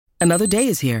Another day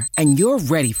is here, and you're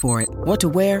ready for it. What to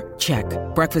wear? Check.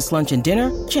 Breakfast, lunch, and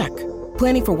dinner? Check.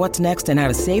 Planning for what's next and how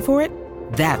to save for it?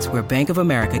 That's where Bank of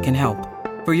America can help.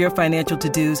 For your financial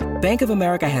to-dos, Bank of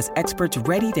America has experts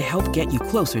ready to help get you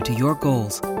closer to your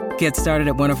goals. Get started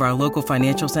at one of our local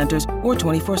financial centers or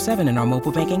 24/7 in our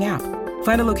mobile banking app.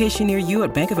 Find a location near you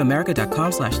at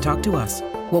bankofamerica.com/talktous.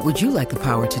 What would you like the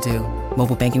power to do?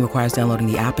 Mobile banking requires downloading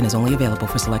the app and is only available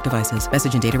for select devices.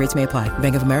 Message and data rates may apply.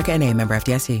 Bank of America N.A., member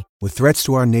FDIC. With threats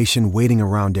to our nation waiting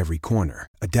around every corner,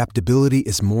 adaptability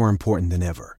is more important than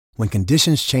ever. When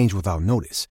conditions change without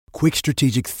notice, quick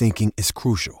strategic thinking is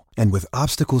crucial. And with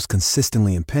obstacles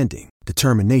consistently impending,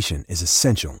 determination is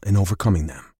essential in overcoming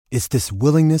them. It's this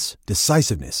willingness,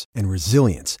 decisiveness, and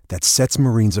resilience that sets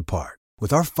Marines apart.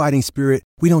 With our fighting spirit,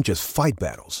 we don't just fight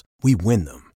battles, we win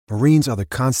them. Marines are the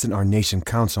constant our nation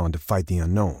counts on to fight the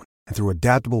unknown. And through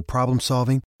adaptable problem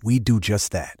solving, we do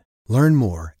just that. Learn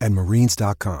more at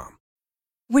marines.com.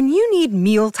 When you need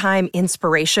mealtime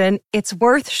inspiration, it's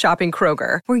worth shopping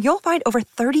Kroger, where you'll find over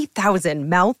 30,000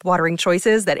 mouth-watering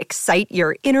choices that excite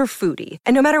your inner foodie.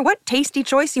 And no matter what tasty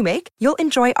choice you make, you'll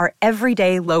enjoy our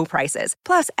everyday low prices,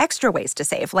 plus extra ways to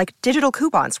save, like digital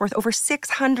coupons worth over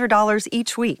 $600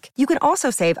 each week. You can also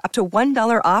save up to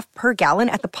 $1 off per gallon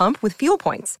at the pump with fuel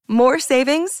points. More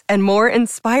savings and more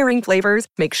inspiring flavors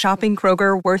make shopping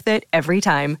Kroger worth it every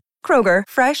time. Kroger,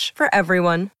 fresh for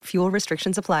everyone. Fuel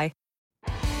restrictions apply.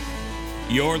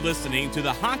 You're listening to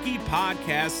the Hockey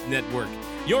Podcast Network,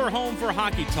 your home for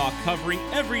hockey talk covering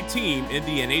every team in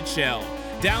the NHL.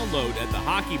 Download at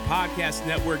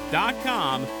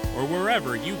thehockeypodcastnetwork.com or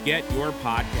wherever you get your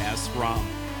podcasts from.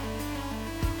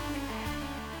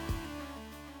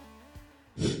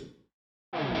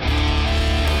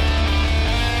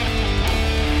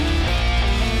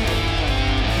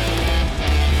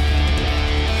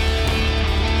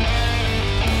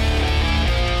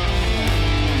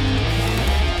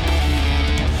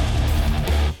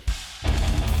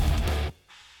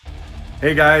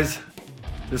 Hey guys,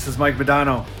 this is Mike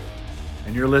Modano,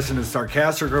 and you're listening to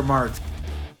Sarcastic Remarks.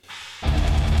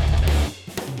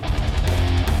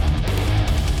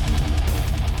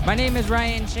 My name is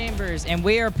Ryan Chambers, and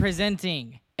we are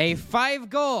presenting a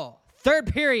 5-goal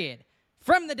third period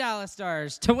from the Dallas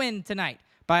Stars to win tonight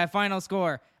by a final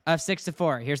score of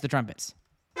 6-4. Here's the trumpets.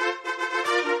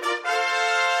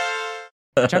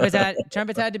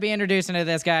 Trumpets had to be introduced into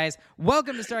this, guys.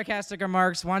 Welcome to Sarcastic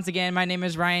Remarks. Once again, my name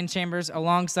is Ryan Chambers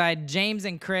alongside James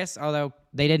and Chris, although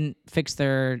they didn't fix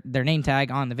their name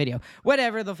tag on the video.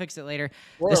 Whatever, they'll fix it later.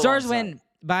 The Stars win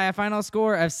by a final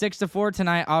score of 6-4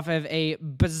 tonight off of a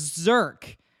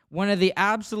berserk, one of the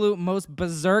absolute most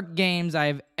berserk games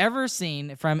I've ever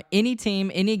seen from any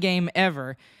team, any game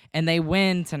ever, and they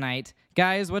win tonight.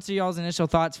 Guys, what's y'all's initial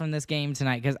thoughts from this game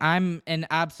tonight? Because I'm in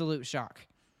absolute shock.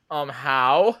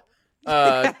 How?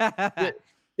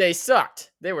 They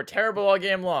sucked. They were terrible all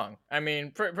game long. I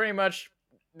mean, pretty much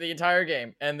the entire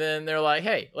game. And then they're like,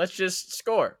 hey, let's just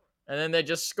score. And then they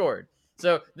just scored.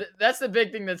 So that's the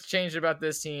big thing that's changed about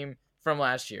this team from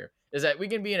last year, is that we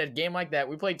can be in a game like that.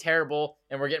 We play terrible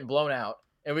and we're getting blown out,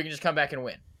 and we can just come back and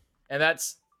win. And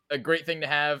that's a great thing to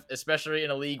have, especially in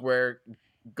a league where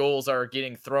goals are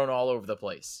getting thrown all over the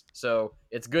place. So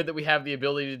it's good that we have the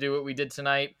ability to do what we did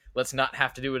tonight. Let's not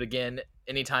have to do it again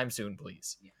anytime soon,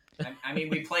 please. I mean,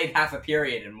 we played half a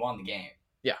period and won the game.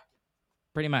 Yeah.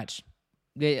 Pretty much.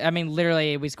 I mean,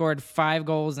 literally, we scored 5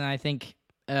 goals, and I think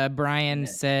Brian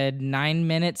said 9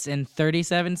 minutes and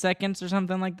 37 seconds or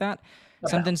something like that. Yeah.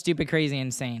 Something stupid, crazy,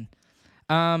 insane.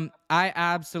 I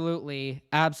absolutely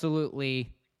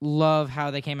love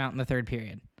how they came out in the third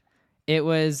period. It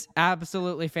was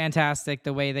absolutely fantastic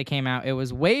the way they came out. It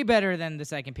was way better than the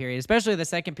second period, especially the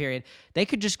second period. They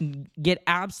could just get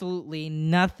absolutely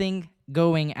nothing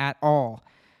going at all.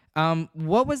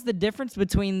 What was the difference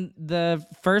between the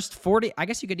first 40, I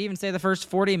guess you could even say the first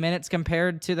 40 minutes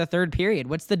compared to the third period?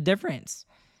 What's the difference?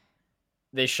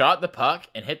 They shot the puck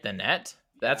and hit the net.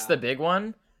 That's the big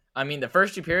one. I mean, the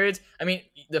first 2 periods,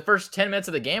 the first 10 minutes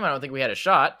of the game, I don't think we had a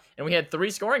shot, and we had 3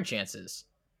 scoring chances.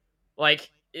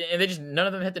 And none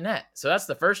of them hit the net. So that's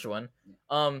the first one.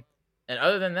 And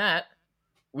other than that,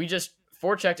 we just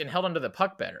forechecked and held onto the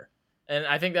puck better. And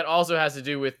I think that also has to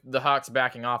do with the Hawks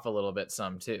backing off a little bit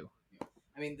some too.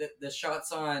 I mean, the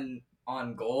shots on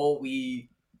goal, we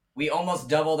almost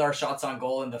doubled our shots on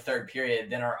goal in the third period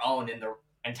than our own in the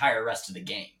entire rest of the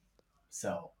game.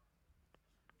 So,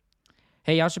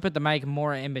 hey, y'all should put the mic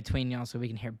more in between y'all so we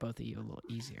can hear both of you a little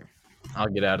easier. I'll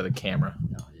get out of the camera.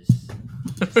 No, just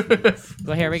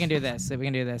Well, here, we can do this.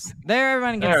 There,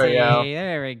 everyone can There we see. go.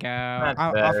 There we go. That's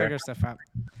I'll better. figure stuff out.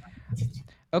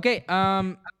 Okay,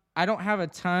 I don't have a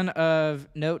ton of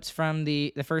notes from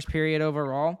the first period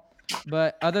overall,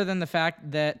 but other than the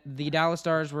fact that the Dallas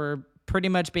Stars were pretty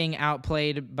much being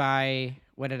outplayed by,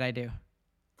 what did I do?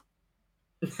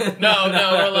 No,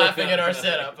 we're laughing at our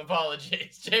setup.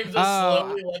 Apologies. James was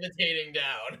slowly levitating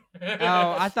down.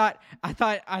 I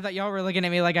thought y'all were looking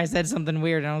at me like I said something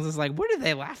weird, and I was just like, what are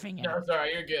they laughing at? No,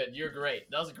 sorry, you're good. You're great.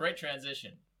 That was a great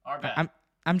transition. Our bad.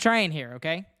 I'm trying here,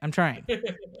 okay? I'm trying.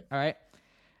 All right.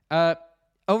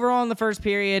 Overall, in the first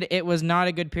period, it was not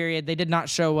a good period. They did not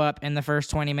show up in the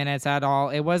first 20 minutes at all.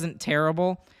 It wasn't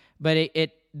terrible, but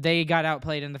they got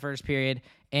outplayed in the first period.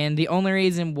 And the only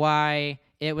reason why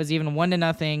it was even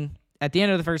 1-0 at the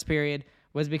end of the first period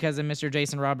was because of Mr.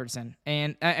 Jason Robertson.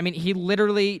 And, I mean, he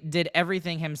literally did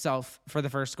everything himself for the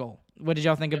first goal. What did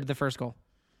y'all think of the first goal?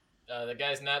 The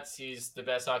guy's nuts. He's the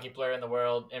best hockey player in the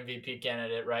world, MVP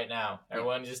candidate right now.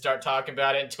 Everyone just start talking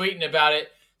about it and tweeting about it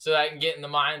so that I can get in the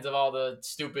minds of all the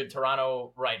stupid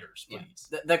Toronto writers, please.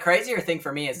 Yeah. The crazier thing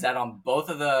for me is that on both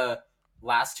of the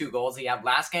last 2 goals he had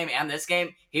last game and this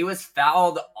game, he was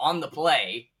fouled on the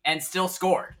play and still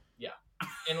scored. Yeah.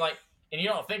 And you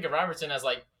don't think of Robertson as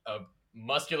like a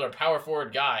muscular power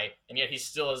forward guy, and yet he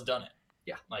still has done it.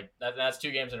 Yeah. Like that's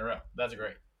 2 games in a row. That's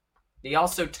great. He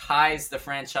also ties the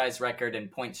franchise record in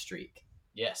point streak.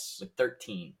 Yes. With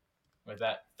 13. With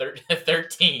that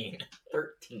 13.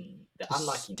 13. The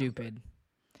unlucky stupid.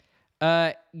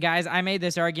 Guys, I made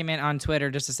this argument on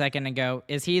Twitter just a second ago.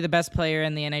 Is he the best player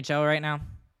in the NHL right now?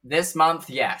 This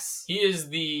month, yes. He is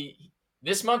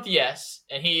this month, yes,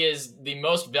 and he is the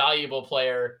most valuable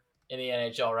player in the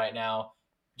NHL right now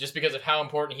just because of how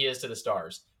important he is to the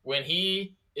Stars. When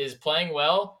he is playing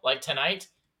well, like tonight,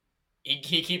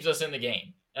 he keeps us in the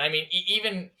game. And I mean,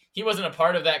 even he wasn't a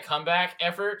part of that comeback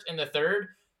effort in the third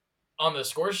on the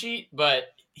score sheet, but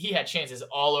he had chances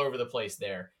all over the place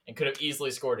there and could have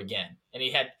easily scored again. And he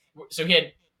had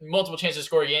multiple chances to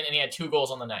score again, and he had 2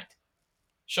 goals on the night.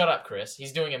 Shut up, Chris.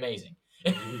 He's doing amazing.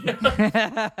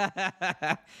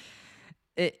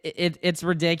 It's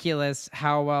ridiculous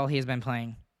how well he's been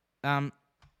playing. The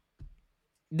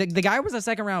guy was a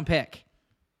second-round pick.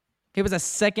 He was a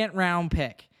second-round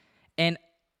pick. And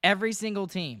every single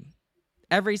team,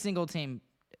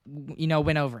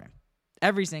 went over him.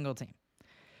 Every single team.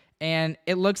 And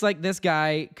it looks like this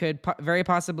guy could very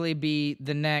possibly be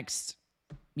the next,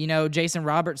 Jason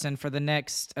Robertson for the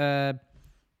next,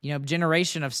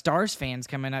 generation of Stars fans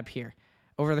coming up here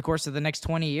over the course of the next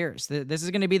 20 years. This is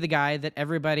going to be the guy that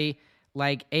everybody,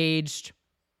 aged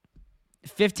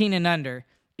 15 and under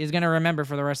is going to remember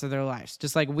for the rest of their lives,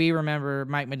 just like we remember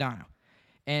Mike Modano.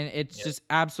 And it's just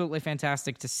absolutely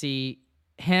fantastic to see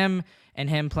him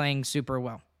playing super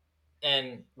well.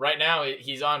 And right now,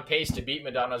 he's on pace to beat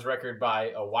Madonna's record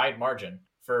by a wide margin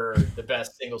for the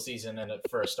best single season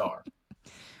for a Star.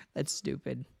 That's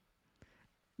stupid.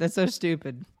 That's so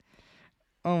stupid.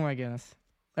 Oh, my goodness.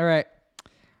 All right.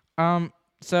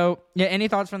 So, any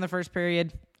thoughts from the first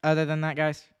period other than that,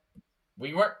 guys?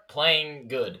 We weren't playing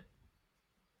good.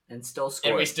 And still scored.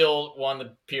 And we still won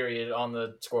the period on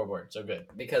the scoreboard, so good.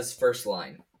 Because first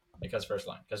line. Because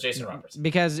Jason Roberts.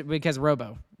 Because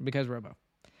Robo.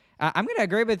 I'm going to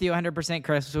agree with you 100%,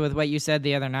 Chris, with what you said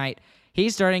the other night.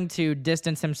 He's starting to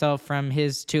distance himself from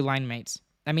his 2 line mates.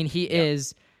 I mean, he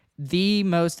is the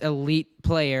most elite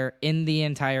player in the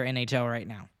entire NHL right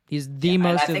now. He's the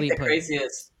most elite player.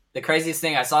 The craziest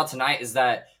thing I saw tonight is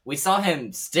that we saw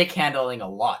him stick handling a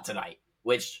lot tonight,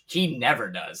 which he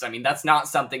never does. I mean, that's not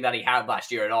something that he had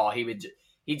last year at all.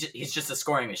 He's just a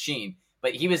scoring machine.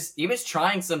 But he was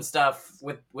trying some stuff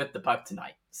with the puck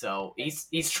tonight. So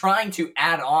he's trying to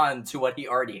add on to what he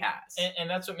already has. And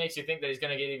that's what makes you think that he's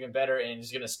going to get even better and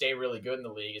he's going to stay really good in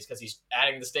the league is because he's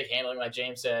adding the stick handling, like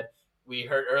James said. We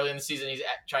heard early in the season he's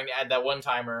trying to add that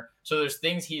one-timer. So there's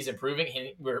things he's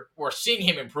improving. We're seeing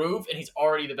him improve, and he's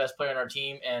already the best player on our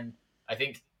team. And I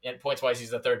think points-wise, he's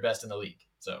the 3rd best in the league.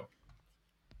 So,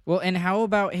 well, and how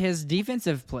about his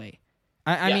defensive play?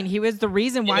 I mean, he was the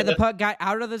reason why the puck got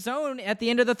out of the zone at the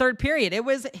end of the 3rd period. It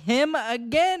was him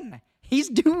again. He's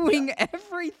doing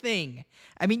everything.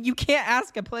 I mean, you can't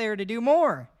ask a player to do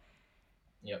more.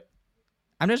 Yep.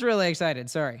 I'm just really excited.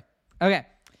 Sorry. Okay.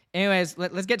 Anyways,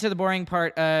 let's get to the boring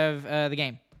part of the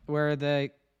game, where the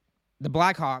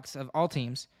Blackhawks of all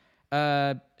teams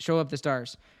show up the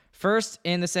Stars. First,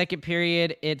 in the second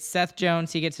period, it's Seth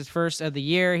Jones. He gets his first of the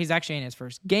year. He's actually in his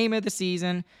first game of the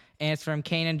season, and it's from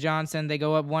Kanan Johnson. They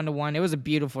go up 1-1. It was a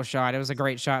beautiful shot. It was a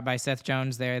great shot by Seth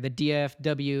Jones there, the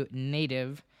DFW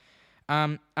native.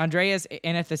 Andreas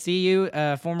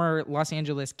Anastasiou, former Los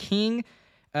Angeles King,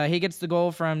 he gets the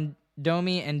goal from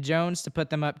Domi and Jones to put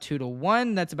them up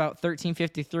 2-1. That's about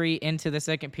 13:53 into the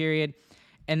second period.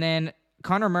 And then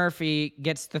Connor Murphy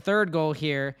gets the third goal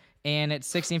here, and it's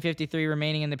 16:53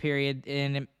 remaining in the period,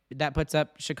 and that puts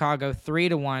up Chicago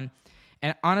 3-1.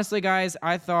 And honestly, guys,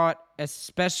 I thought,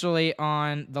 especially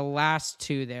on the last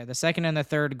two there, the second and the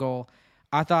third goal,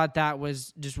 I thought that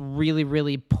was just really,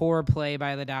 really poor play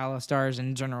by the Dallas Stars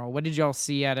in general. What did y'all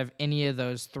see out of any of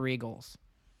those three goals?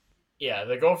 Yeah,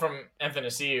 the goal from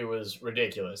Athanasiou was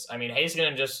ridiculous. I mean,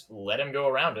 Heiskanen just let him go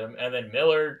around him, and then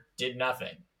Miller did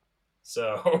nothing.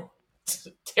 So,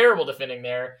 terrible defending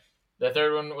there. The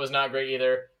third one was not great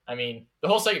either. I mean, the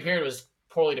whole second period was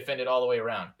poorly defended all the way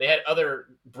around. They had other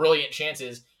brilliant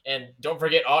chances, and don't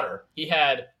forget Otter. He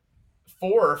had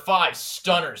 4 or 5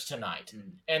 stunners tonight,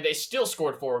 and they still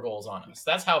scored 4 goals on us.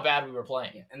 That's how bad we were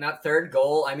playing. And that third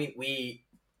goal, I mean, we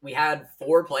had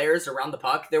 4 players around the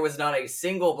puck. There was not a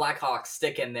single Blackhawks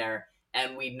stick in there,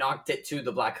 and we knocked it to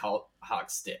the Blackhawks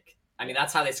stick. I mean,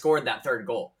 that's how they scored that third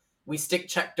goal. We stick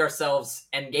checked ourselves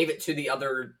and gave it to the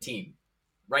other team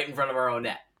right in front of our own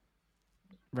net.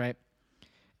 Right.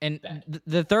 And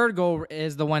the third goal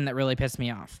is the one that really pissed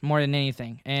me off more than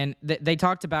anything. And they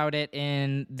talked about it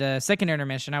in the second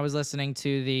intermission. I was listening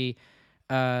to the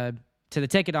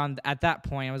ticket on at that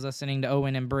point. I was listening to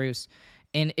Owen and Bruce,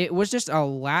 and it was just a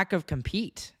lack of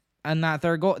compete on that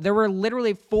third goal. There were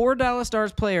literally 4 Dallas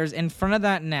Stars players in front of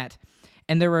that net,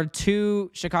 and there were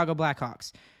 2 Chicago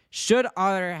Blackhawks. Should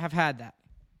Otter have had that?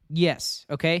 Yes.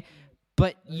 Okay.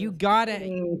 But you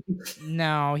gotta.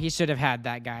 No, he should have had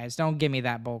that, guys. Don't give me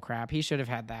that bull crap. He should have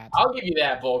had that. I'll give you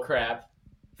that bull crap.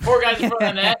 4 guys in front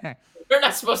of the net. They're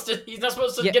not supposed to. He's not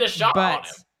supposed to get a shot on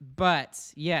him. But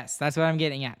yes, that's what I'm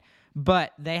getting at.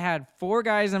 But they had 4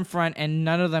 guys in front, and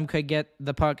none of them could get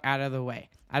the puck out of the way.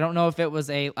 I don't know if it was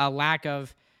a lack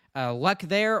of luck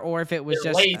there, or if it was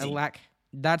just lazy. A lack.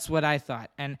 That's what I thought,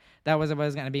 and that was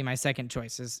going to be my second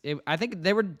choice. I think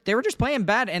they were just playing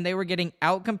bad, and they were getting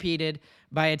outcompeted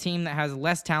by a team that has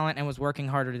less talent and was working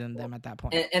harder than them at that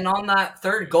point. And on that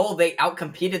third goal, they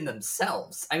outcompeted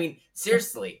themselves. I mean,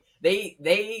 seriously,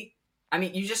 they. I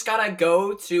mean, you just gotta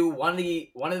go to one of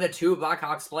the 2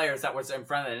 Blackhawks players that was in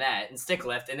front of the net and stick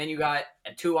lift, and then you got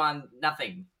a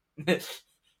 2-on-0.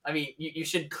 I mean, you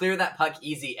should clear that puck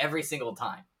easy every single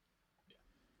time. Yeah,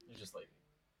 you're just lazy.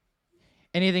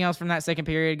 Anything else from that second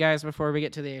period, guys, before we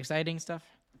get to the exciting stuff?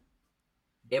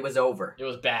 It was over. It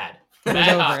was bad. It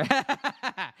was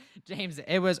over. James,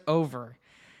 it was over.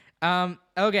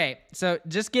 Okay, so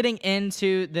just getting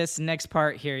into this next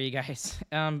part here, you guys.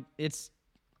 It's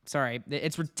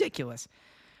ridiculous.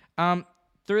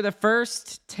 Through the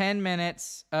first 10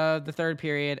 minutes of the third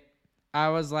period, I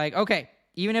was like, okay,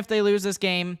 even if they lose this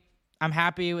game, I'm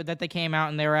happy that they came out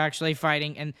and they were actually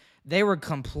fighting, and they were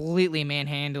completely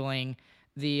manhandling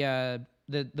the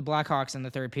Blackhawks in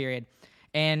the third period.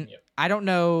 And I don't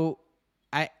know,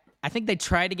 I think they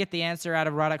tried to get the answer out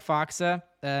of Radek Faksa.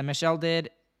 Michelle did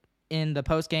in the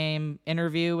post-game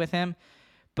interview with him.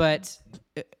 But,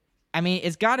 I mean,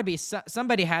 it's got to be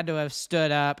somebody had to have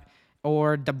stood up,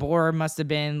 or DeBoer must have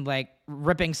been, like,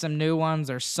 ripping some new ones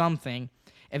or something.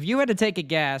 If you had to take a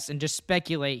guess and just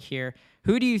speculate here,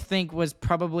 who do you think was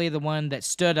probably the one that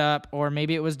stood up, or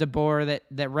maybe it was DeBoer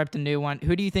that ripped a new one?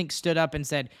 Who do you think stood up and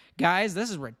said, guys,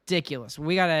 this is ridiculous.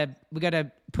 We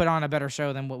gotta put on a better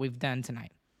show than what we've done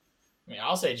tonight? I mean,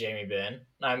 I'll say Jamie Benn.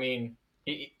 I mean,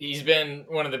 he's been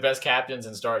one of the best captains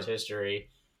in Stars history.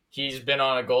 He's been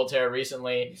on a goal tear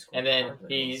recently, and then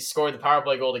he scored the power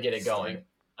play goal to get it going.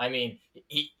 I mean,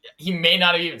 he may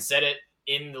not have even said it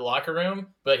in the locker room,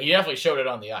 but he definitely showed it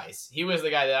on the ice. He was the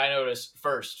guy that I noticed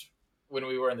first when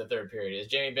we were in the third period. Is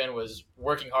Jamie Benn was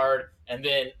working hard and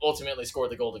then ultimately scored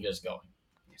the goal to get us going.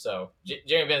 So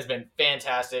Jamie Benn's been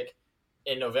fantastic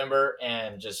in November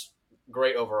and just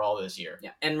great overall this year.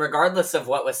 Yeah, and regardless of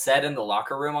what was said in the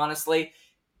locker room, honestly,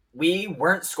 we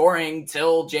weren't scoring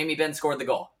till Jamie Benn scored the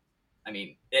goal. I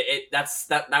mean,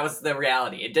 that was the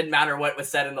reality. It didn't matter what was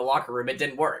said in the locker room; it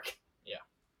didn't work. Yeah.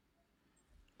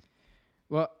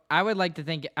 Well, I would like to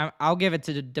think I'll give it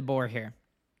to DeBoer here,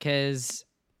 because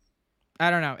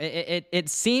I don't know. It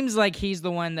seems like he's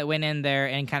the one that went in there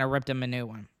and kind of ripped him a new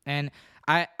one, and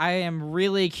I am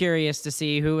really curious to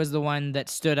see who was the one that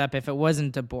stood up if it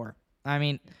wasn't DeBoer. I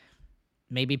mean,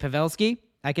 maybe Pavelski.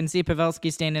 I can see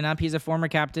Pavelski standing up. He's a former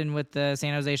captain with the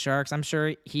San Jose Sharks. I'm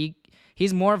sure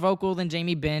he's more vocal than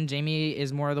Jamie Benn. Jamie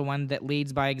is more the one that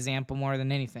leads by example more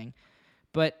than anything.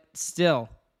 But still,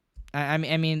 I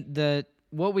mean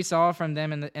what we saw from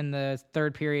them in the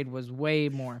third period was way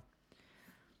more.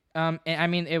 And, I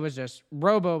mean, it was just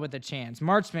Robo with a chance,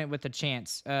 Marchment with a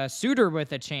chance, Suter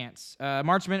with a chance,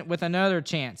 Marchment with another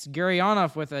chance,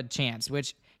 Gurianov with a chance,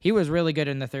 which he was really good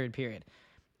in the third period.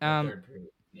 Third period,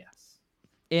 yes.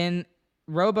 In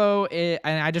Robo,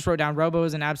 and I just wrote down, Robo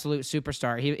is an absolute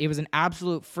superstar. He was an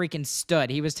absolute freaking stud.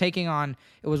 He was taking on,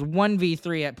 it was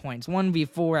 1v3 at points,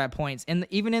 1v4 at points, and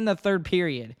even in the third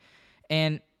period.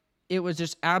 And it was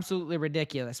just absolutely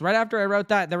ridiculous. Right after I wrote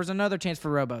that, there was another chance for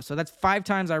Robo. So that's 5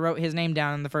 times I wrote his name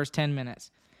down in the first 10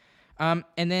 minutes. And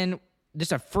then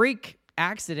just a freak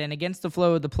accident against the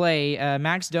flow of the play.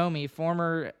 Max Domi,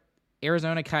 former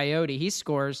Arizona Coyote, he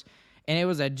scores, and it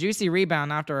was a juicy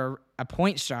rebound after a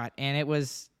point shot. And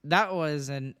that was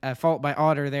a fault by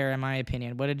Otter there, in my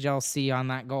opinion. What did y'all see on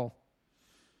that goal?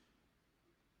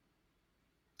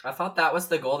 I thought that was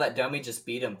the goal that Domi just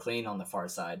beat him clean on the far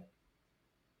side.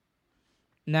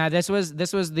 Nah, this was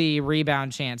the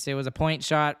rebound chance. It was a point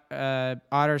shot.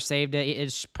 Otter saved it.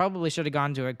 It probably should have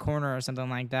gone to a corner or something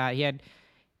like that. He had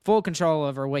full control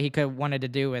over what he wanted to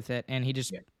do with it, and he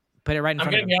just put it right in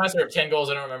front of him. I'm going to be honest, there were 10 goals.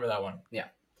 I don't remember that one. Yeah.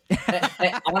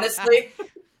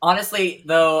 honestly,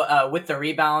 though, with the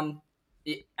rebound,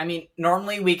 I mean,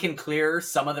 normally we can clear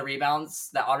some of the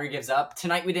rebounds that Otter gives up.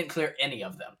 Tonight we didn't clear any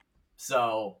of them.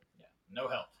 So, no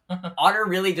help. Otter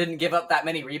really didn't give up that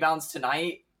many rebounds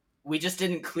tonight. We just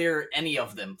didn't clear any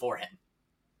of them for him.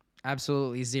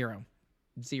 Absolutely zero.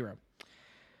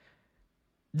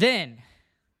 Then,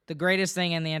 the greatest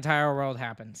thing in the entire world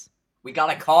happens. We got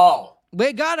a call.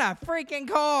 We got a freaking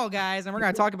call, guys, and we're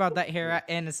going to talk about that here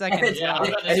in a second as well.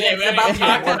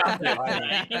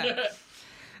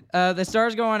 The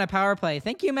Stars go on a power play.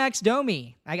 Thank you, Max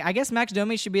Domi. I guess Max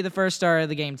Domi should be the first star of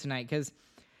the game tonight because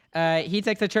he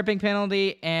takes the tripping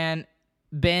penalty, and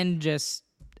Ben just...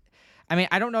 I mean,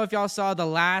 I don't know if y'all saw the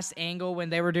last angle when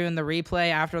they were doing the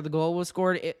replay after the goal was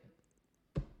scored.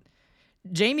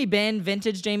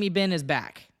 Vintage Jamie Benn is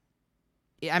back.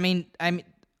 I mean,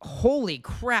 holy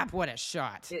crap, what a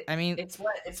shot.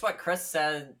 It's what Chris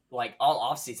said, like,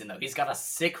 all offseason, though. He's got a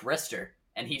sick wrister,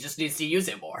 and he just needs to use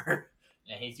it more.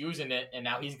 And he's using it, and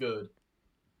now he's good.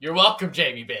 You're welcome,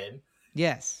 Jamie Benn.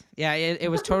 Yes. Yeah, it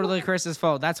was totally Chris's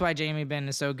fault. That's why Jamie Benn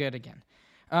is so good again.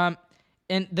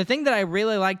 And the thing that I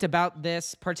really liked about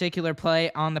this particular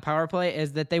play on the power play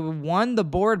is that they won the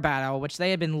board battle, which they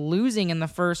had been losing in the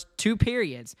first 2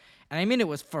 periods. And I mean, it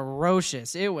was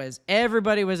ferocious.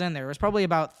 Everybody was in there. There was probably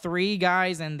about 3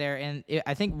 guys in there. And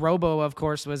I think Robo, of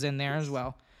course, was in there as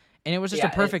well. And it was just a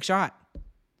perfect shot.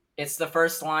 It's the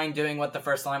first line doing what the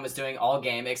first line was doing all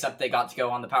game, except they got to go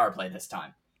on the power play this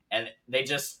time. And they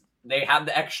had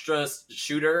the extra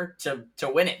shooter to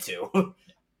win it too.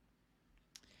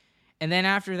 And then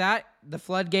after that, the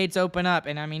floodgates open up.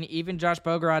 And I mean, even Josh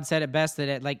Bogorod said it best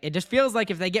that it just feels like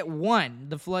if they get one,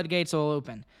 the floodgates will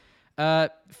open.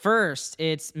 First,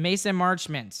 it's Mason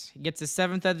Marchment. He gets his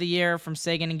 7th of the year from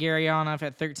Sagan and Gurianov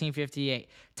at 13:58.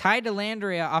 Ty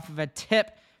Dellandrea off of a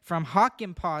tip from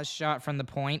Hakanpää's shot from the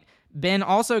point. Ben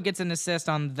also gets an assist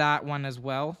on that one as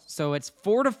well. So it's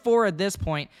 4-4 at this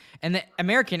point. And the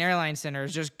American Airlines Center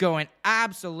is just going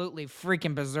absolutely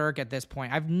freaking berserk at this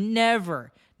point. I've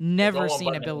never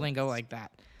seen a building go like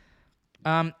that.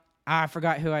 I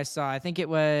forgot who I saw. I think it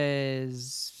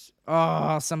was...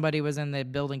 somebody was in the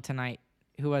building tonight.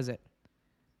 Who was it?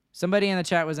 Somebody in the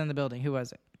chat was in the building. Who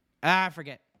was it? I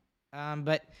forget.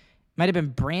 But might have been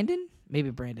Brandon? Maybe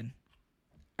Brandon.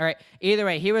 All right. Either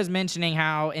way, he was mentioning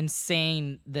how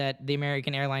insane that the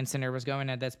American Airlines Center was going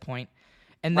at this point.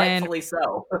 And then... Rightfully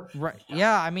so. Right.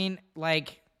 Yeah, I mean,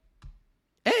 like...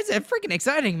 It's freaking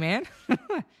exciting, man.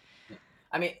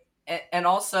 I mean, and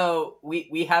also,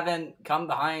 we haven't come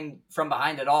from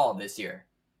behind at all this year.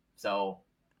 So...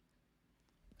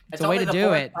 It's a way to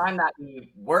do it. Time that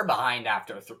we were behind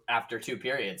after 2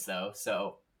 periods, though.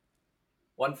 So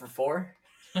 1 for 4.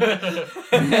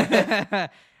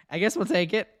 I guess we'll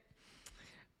take it.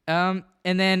 And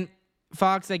then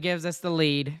Foxa gives us the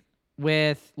lead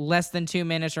with less than 2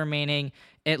 minutes remaining.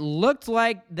 It looked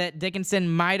like that Dickinson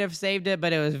might have saved it,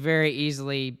 but it was very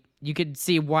easily. You could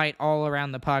see white all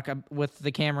around the puck with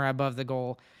the camera above the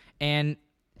goal. And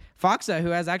Foxa, who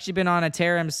has actually been on a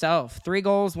tear himself, 3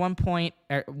 goals, 1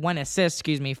 assist,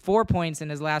 4 points in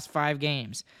his last 5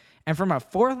 games. And from a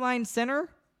 4th-line center,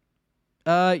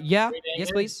 yes,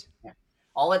 please.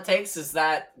 All it takes is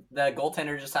that the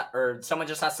goaltender someone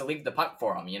just has to leave the puck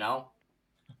for him, you know?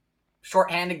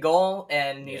 Short-handed goal,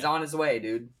 and he's on his way,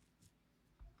 dude.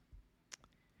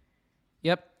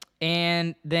 Yep.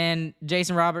 And then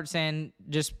Jason Robertson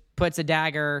just puts a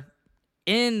dagger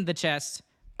in the chest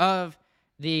of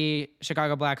the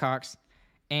Chicago Blackhawks.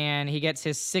 and he gets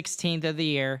his 16th of the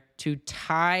year to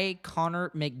tie Connor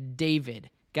McDavid.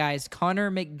 Guys, Connor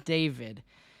McDavid.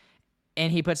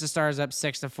 And he puts the Stars up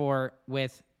 6-4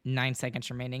 with 9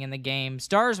 seconds remaining in the game.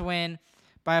 Stars win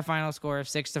by a final score of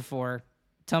 6-4.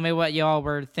 Tell me what y'all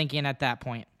were thinking at that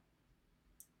point.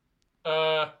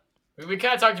 We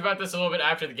kind of talked about this a little bit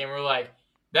after the game. We were like,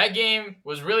 that game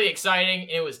was really exciting,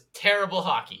 and it was terrible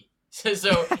hockey.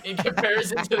 So in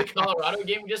comparison to the Colorado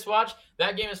game we just watched,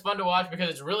 that game is fun to watch because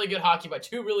it's really good hockey by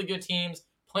two really good teams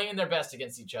playing their best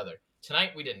against each other.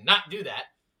 Tonight, we did not do that,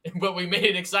 but we made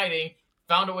it exciting,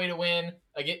 found a way to win.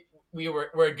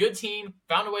 We're a good team,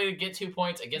 found a way to get 2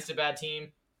 points against a bad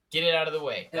team, get it out of the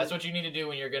way. That's what you need to do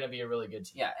when you're going to be a really good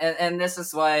team. Yeah, and this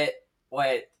is what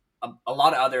a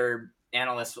lot of other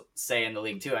analysts say in the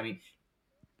league too. I mean,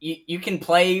 you can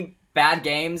play bad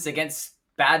games against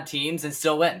bad teams and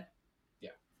still win.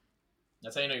 Yeah,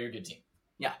 that's how you know you're a good team.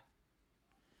 Yeah.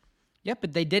 Yeah,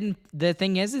 but they didn't. The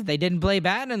thing is they didn't play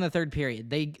bad in the third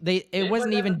period. It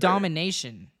wasn't even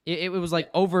domination. It was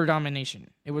like over domination.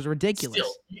 It was ridiculous.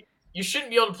 Still, you shouldn't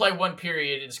be able to play one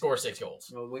period and score 6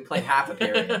 goals. Well, we played half a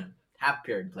period. Half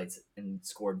period played and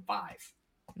scored 5.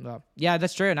 Well, yeah,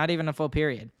 that's true. Not even a full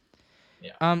period.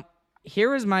 Yeah.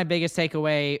 Here was my biggest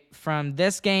takeaway from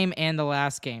this game and the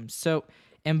last game. So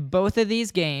in both of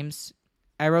these games,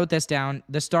 I wrote this down.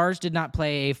 The Stars did not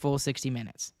play a full 60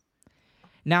 minutes.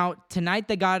 Now, tonight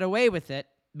they got away with it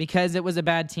because it was a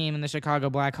bad team in the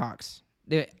Chicago Blackhawks.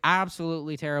 The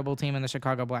absolutely terrible team in the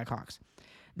Chicago Blackhawks.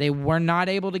 They were not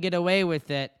able to get away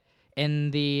with it in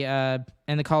the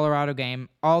Colorado game,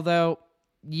 although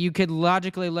you could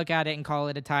logically look at it and call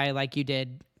it a tie like you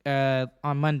did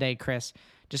on Monday, Chris,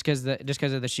 just because of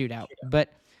the shootout. But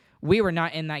we were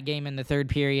not in that game in the third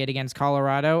period against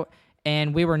Colorado,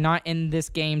 and we were not in this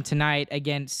game tonight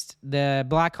against the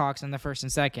Blackhawks in the first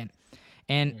and second.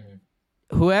 And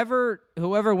whoever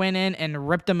went in and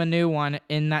ripped them a new one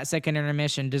in that second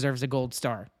intermission deserves a gold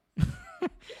star.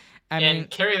 I mean,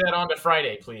 carry that on to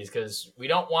Friday, please, because we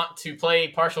don't want to play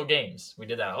partial games. We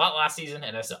did that a lot last season,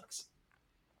 and it sucks.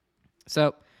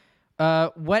 So,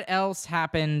 what else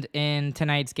happened in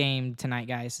tonight's game tonight,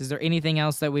 guys? Is there anything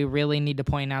else that we really need to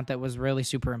point out that was really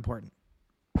super important?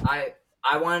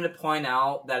 I wanted to point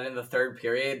out that in the third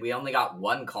period, we only got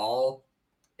one call,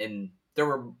 and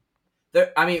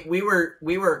we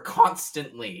were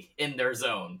constantly in their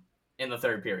zone in the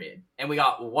third period, and we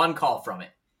got one call from it.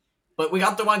 But we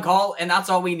got the one call, and that's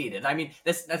all we needed. I mean,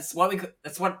 that's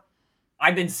what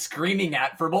I've been screaming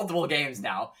at for multiple games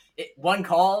now. One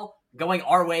call going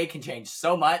our way can change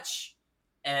so much,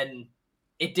 and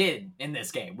it did in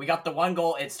this game. We got the one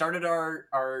goal. It started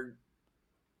our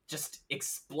just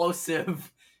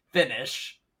explosive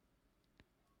finish.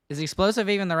 Is explosive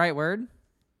even the right word?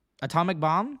 Atomic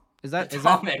bomb?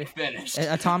 Atomic finish?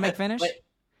 Atomic finish?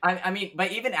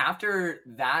 But even after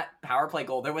that power play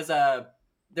goal, there was a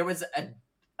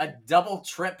double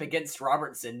trip against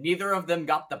Robertson. Neither of them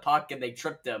got the puck, and they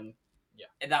tripped him. Yeah,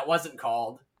 and that wasn't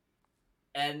called.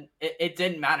 And it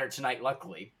didn't matter tonight,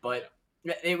 luckily. But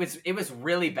it was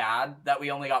really bad that we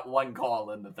only got one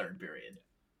call in the third period.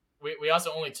 We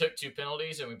also only took 2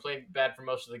 penalties, and we played bad for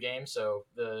most of the game. So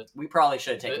we probably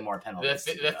should have taken more penalties.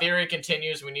 The theory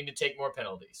continues: we need to take more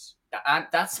penalties.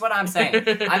 That's what I'm saying.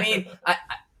 I mean,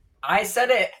 I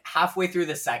said it halfway through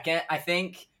the second. I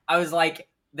think I was like,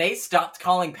 they stopped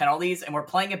calling penalties, and we're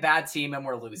playing a bad team, and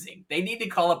we're losing. They need to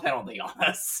call a penalty on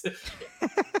us.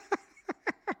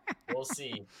 We'll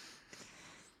see.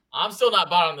 I'm still not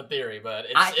bought on the theory, but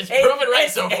it's proven right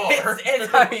so far.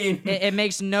 It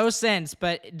makes no sense,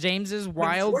 but James's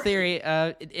wild theory,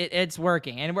 it's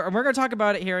working, and we're going to talk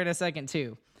about it here in a second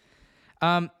too.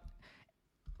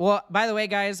 Well, by the way,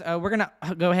 guys, we're going to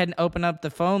go ahead and open up the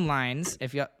phone lines.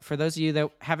 For those of you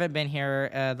that haven't been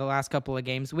here the last couple of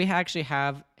games, we actually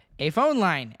have a phone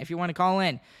line if you want to call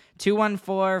in.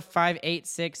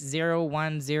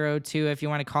 214-586-0102 if you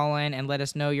want to call in and let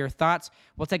us know your thoughts.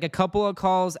 We'll take a couple of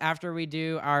calls after we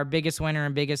do our biggest winner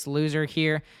and biggest loser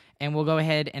here, and we'll go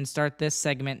ahead and start this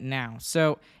segment now.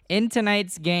 So in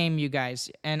tonight's game, you guys,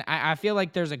 and I feel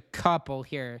like there's a couple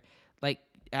here,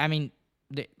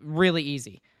 really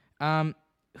easy.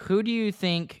 Who do you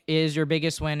think is your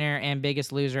biggest winner and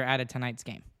biggest loser out of tonight's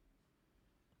game?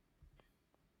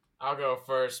 I'll go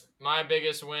first. My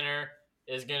biggest winner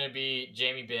is going to be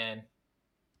Jamie Benn.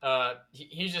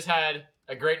 He's just had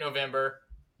a great November.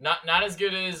 Not as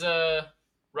good as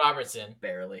Robertson.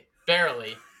 Barely.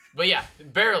 But yeah,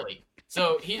 barely.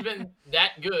 So he's been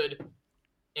that good,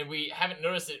 and we haven't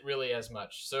noticed it really as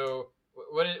much. So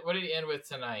what did he end with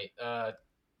tonight? So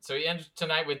he ended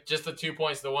tonight with just the 2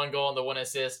 points, the 1 goal, and the 1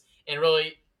 assist. And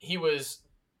really, he was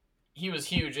he was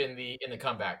huge in the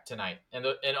comeback tonight, and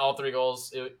in all 3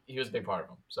 goals, he was a big part of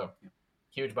them. So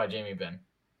huge by Jamie Benn.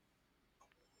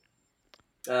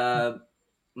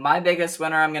 My biggest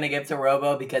winner I'm gonna give to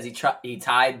Robo because he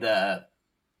tied the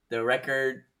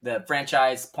record, the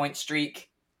franchise point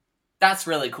streak. That's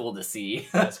really cool to see.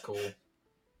 That's cool.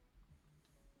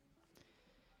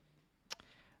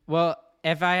 Well,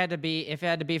 if it had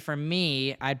to be for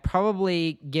me, I'd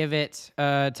probably give it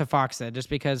to Foxa, just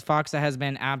because Foxa has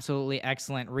been absolutely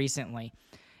excellent recently,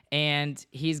 and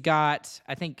he's got,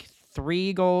 I think,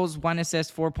 3 goals, 1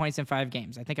 assist, 4 points in 5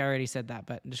 games. I think I already said that,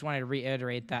 but just wanted to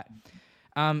reiterate that.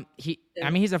 He's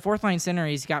a 4th line center.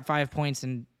 He's got 5 points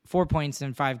and 4 points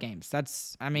in 5 games.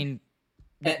 That's pretty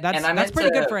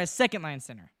good for a 2nd line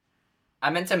center.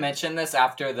 I meant to mention this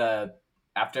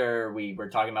after we were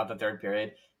talking about the 3rd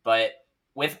period, but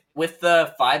with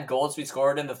the 5 goals we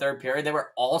scored in the 3rd period, they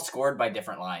were all scored by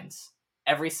different lines.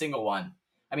 Every single one.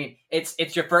 I mean,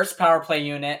 it's your first power play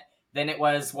unit. Then it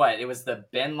was what? It was the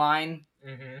Ben line,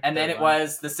 and then it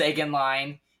was the Sagan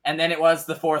line, and then it was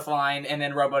the 4th line, and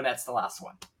then RoboNet's the last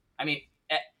one. I mean,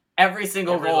 every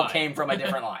single goal came from a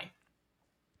different line.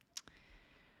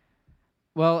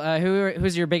 Well,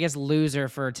 who's your biggest loser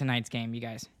for tonight's game, you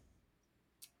guys?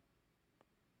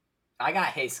 I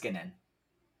got Heiskanen.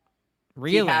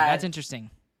 Really? That's interesting.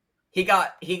 He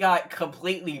got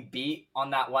completely beat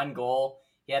on that one goal.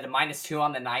 He had a -2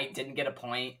 on the night, didn't get a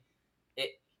point.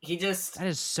 That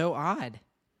is so odd.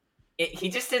 He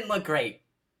just didn't look great.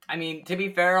 I mean, to be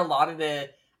fair, a lot of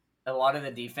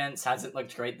the defense hasn't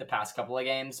looked great the past couple of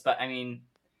games, but I mean,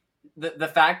 the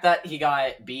fact that he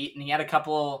got beat and he had a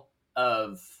couple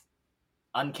of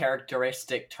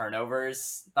uncharacteristic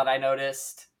turnovers that I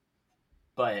noticed,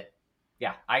 but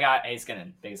yeah, I got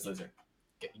Heiskanen, biggest loser.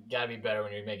 You gotta be better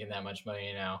when you're making that much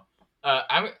money now.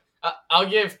 I'll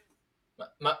give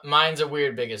mine's a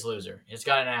weird biggest loser. It's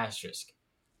got an asterisk.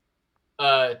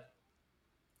 How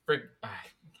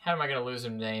am I gonna lose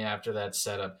his name after that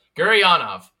setup?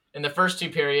 Gurionov in the first 2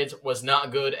 periods was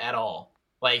not good at all.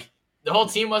 Like, the whole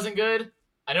team wasn't good.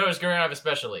 I know it was Gurionov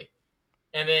especially.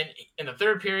 And then in the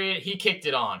 3rd period, he kicked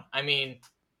it on. I mean,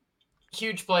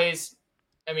 huge plays.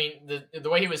 I mean, the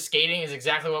way he was skating is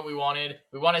exactly what we wanted.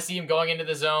 We want to see him going into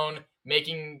the zone,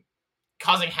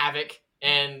 causing havoc,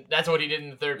 and that's what he did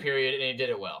in the 3rd period, and he did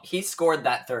it well. He scored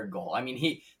that 3rd goal. I mean,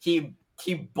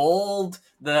 he bowled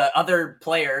the other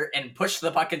player and pushed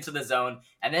the puck into the zone,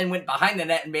 and then went behind the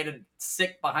net and made a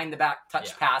sick behind-the-back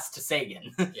touch pass to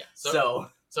Sagan. Yeah. So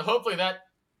hopefully that.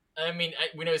 I mean,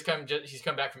 we know he's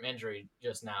come back from injury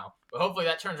just now, but hopefully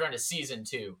that turns around to season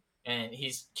 2, and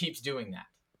he keeps doing that.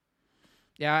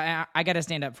 Yeah, I got to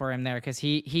stand up for him there because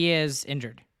he is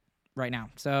injured right now.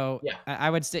 So yeah. I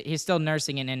would say he's still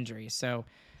nursing an injury. So,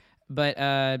 but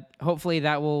hopefully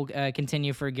that will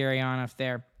continue for Gurionov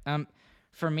there.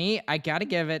 For me, I got to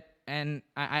give it, and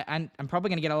I'm probably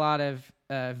going to get a lot of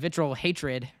vitriol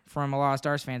hatred from a lot of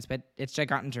Stars fans, but it's Jake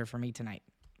Ottinger for me tonight.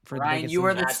 Ryan, you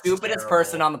are the stupidest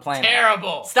person on the planet.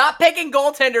 Terrible. Stop picking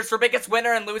goaltenders for biggest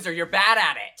winner and loser. You're bad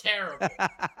at it. Terrible.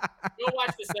 Go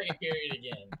watch the 2nd period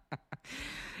again.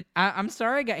 I'm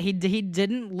sorry, guys. He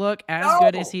didn't look as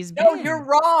good as he's been. No, you're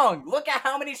wrong. Look at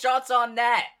how many shots on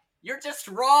net. You're just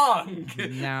wrong.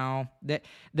 No,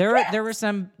 there were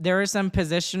some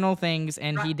positional things,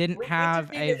 and he didn't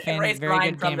have a very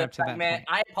good game up to that point.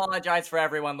 I apologize for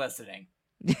everyone listening.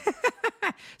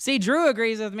 See, Drew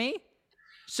agrees with me.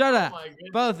 Shut up,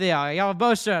 both of y'all. Y'all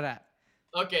both shut up.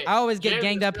 Okay. I always get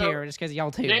ganged up here just because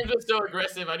y'all too. James was so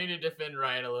aggressive. I need to defend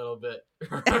Ryan a little bit.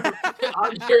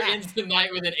 Ottinger ends the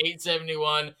night with an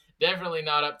 871. Definitely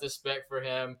not up to spec for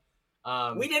him.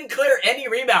 We didn't clear any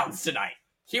rebounds tonight.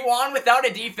 He won without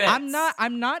a defense.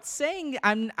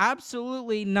 I'm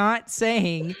absolutely not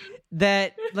saying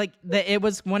that it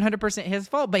was 100% his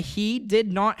fault, but he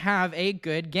did not have a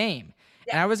good game.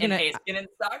 Yeah, and Heiskanen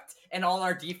sucked, and all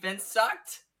our defense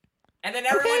sucked. And then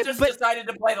everyone decided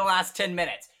to play the last 10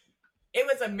 minutes. It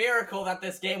was a miracle that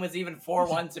this game was even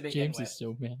 4-1 to begin with. James is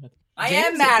so mad. I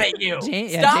am mad at you. Stop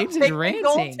James picking is ranting.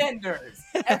 goaltenders.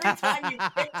 Every time you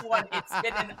pick one, it's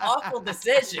been an awful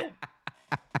decision.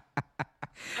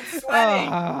 I'm sweating.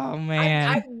 Oh, man.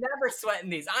 I'm never sweating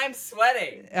these. I'm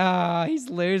sweating. Oh, he's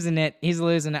losing it.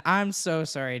 I'm so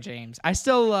sorry, James. I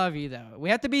still love you, though. We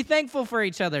have to be thankful for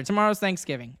each other. Tomorrow's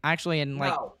Thanksgiving. Actually, in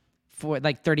for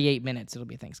 38 minutes, it'll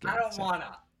be Thanksgiving. I don't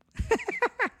wanna.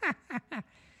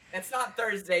 It's not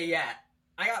Thursday yet.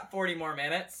 I got 40 more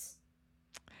minutes.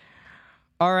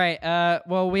 All right.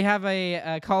 Well, we have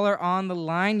a caller on the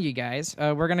line, you guys.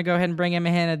 We're going to go ahead and bring him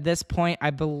in at this point. I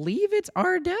believe it's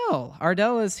Ardell.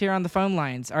 Ardell is here on the phone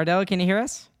lines. Ardell, can you hear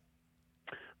us?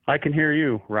 I can hear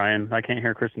you, Ryan. I can't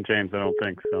hear Chris and James, I don't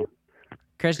think so.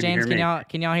 Chris, James, can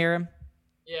y'all hear him?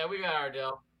 Yeah, we got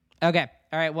Ardell. Okay.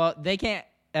 All right. Well, they can't.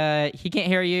 He can't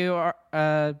hear you,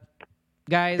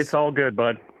 guys. It's all good,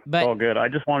 bud. But it's all good. I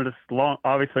just wanted to,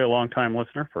 obviously a long-time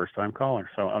listener, first-time caller.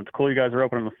 So it's cool you guys are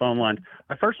opening the phone line.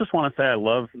 I first just want to say I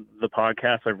love the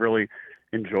podcast. I've really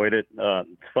enjoyed it.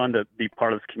 It's fun to be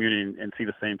part of this community and see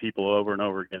the same people over and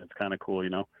over again. It's kind of cool,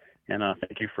 And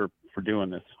thank you for doing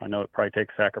this. I know it probably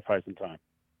takes sacrifice and time.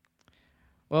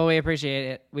 Well, we appreciate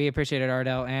it. We appreciate it,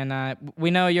 Ardell. And we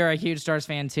know you're a huge Stars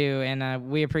fan, too. And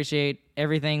we appreciate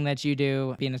everything that you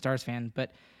do being a Stars fan.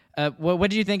 But what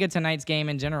did you think of tonight's game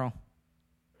in general?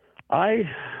 We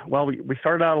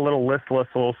started out a little listless,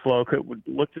 a little slow.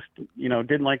 Look, just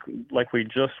didn't like we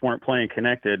just weren't playing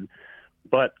connected.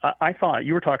 But I thought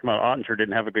you were talking about Ottinger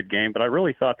didn't have a good game, but I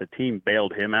really thought the team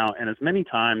bailed him out. And as many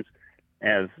times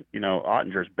as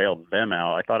Ottinger's bailed them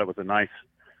out, I thought it was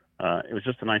it was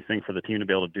just a nice thing for the team to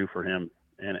be able to do for him.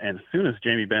 And as soon as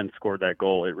Jamie Benn scored that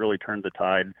goal, it really turned the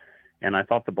tide. And I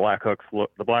thought the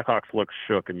Blackhawks looked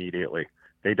shook immediately.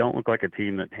 They don't look like a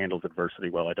team that handles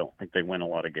adversity well. I don't think they win a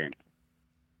lot of games.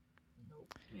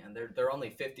 Yeah, they're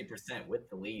only 50% with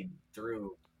the lead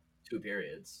through 2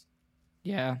 periods.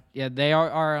 Yeah, they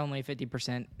are only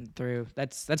 50% through.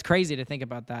 That's crazy to think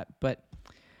about that. But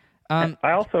Ryan,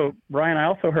 I also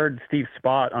heard Steve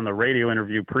Spott on the radio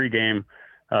interview pregame.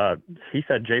 He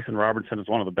said Jason Robertson is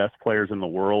one of the best players in the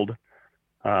world.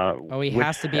 He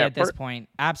has to be at this point.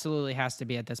 Absolutely has to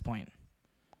be at this point.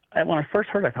 When I first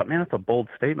heard it, I thought, man, that's a bold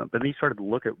statement. But then you started to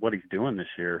look at what he's doing this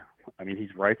year. I mean,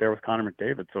 he's right there with Connor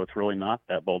McDavid, so it's really not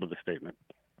that bold of a statement.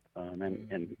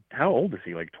 And how old is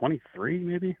he? Like 23,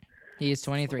 maybe? He is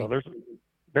 23. So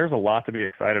there's a lot to be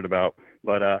excited about.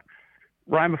 But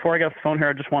Ryan, before I get off the phone here,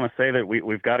 I just want to say that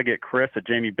we've got to get Chris a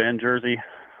Jamie Benn jersey.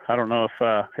 I don't know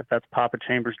if that's Papa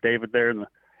Chambers David there in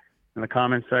the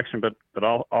comments section, but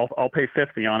I'll pay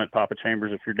 50 on it, Papa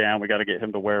Chambers, if you're down. We got to get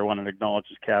him to wear one and acknowledge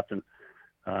his captain.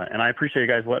 And I appreciate you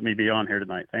guys letting me be on here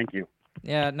tonight. Thank you.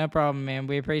 Yeah, no problem, man.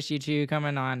 We appreciate you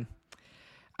coming on.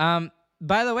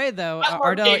 By the way, though,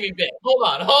 Ardell. Hold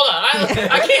on.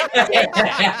 I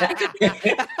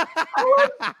can't.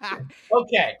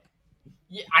 Okay.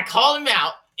 Yeah, I call him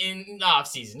out in the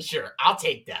offseason. Sure, I'll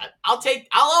take that. I'll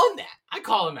own that. I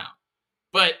call him out.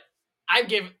 But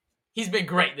he's been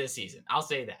great this season. I'll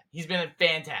say that. He's been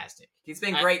fantastic. He's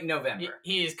been great in November.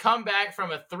 He has come back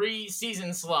from a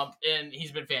 3-season slump, and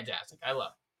he's been fantastic. I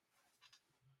love it.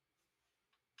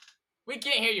 We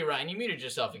can't hear you, Ryan. You muted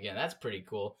yourself again. That's pretty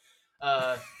cool.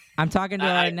 I'm talking to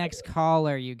our next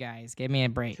caller, you guys. Give me a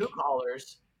break. 2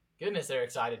 callers. Goodness, they're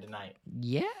excited tonight.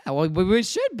 Yeah, well, we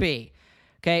should be.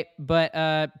 Okay, but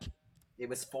it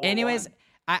was 4-1. Anyways,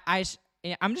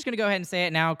 I'm just gonna go ahead and say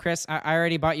it now, Chris. I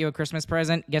already bought you a Christmas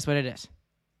present. Guess what it is?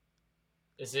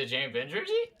 Is it a Jamie Benn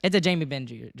jersey? It's a Jamie Benn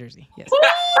jersey. Yes.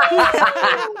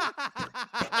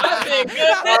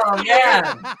 Oh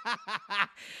man.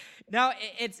 No,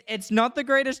 it's not the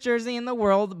greatest jersey in the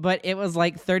world, but it was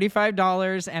like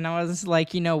 $35, and I was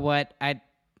like, you know what? I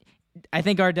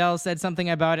think Ardell said something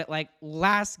about it like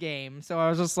last game, so I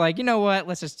was just like, you know what?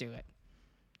 Let's just do it.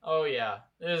 Oh yeah,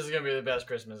 this is gonna be the best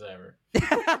Christmas ever.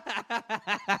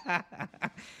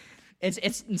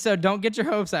 It's so don't get your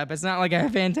hopes up. It's not like a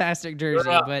fantastic jersey,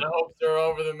 but the hopes are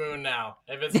over the moon now.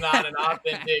 If it's not an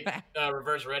authentic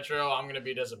reverse retro, I'm gonna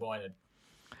be disappointed.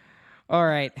 All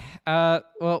right.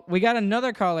 Well, we got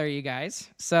another caller, you guys.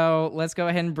 So let's go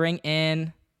ahead and bring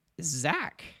in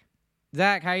Zach.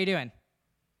 Zach, how you doing?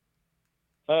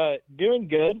 Doing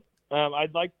good. I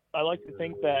like to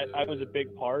think that I was a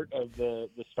big part of the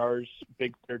Stars'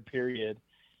 big third period.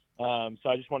 So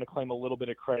I just want to claim a little bit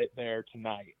of credit there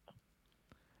tonight.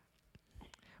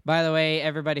 By the way,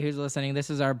 everybody who's listening, this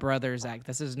is our brother, Zach.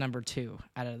 This is number 2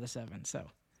 out of the 7. So,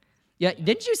 yeah,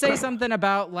 didn't you say something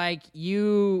about like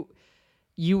you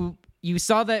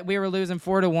saw that we were losing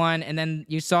 4-1, and then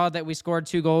you saw that we scored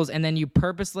 2 goals, and then you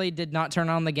purposely did not turn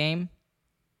on the game?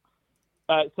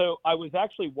 So I was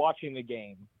actually watching the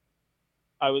game.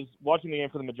 I was watching the game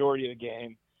for the majority of the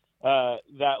game.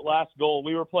 That last goal,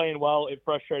 we were playing well. It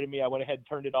frustrated me. I went ahead and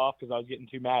turned it off because I was getting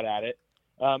too mad at it.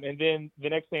 And then the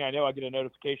next thing I know, I get a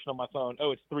notification on my phone.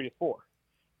 Oh, it's 3-4. I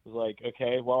was like,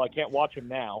 okay, well, I can't watch him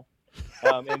now.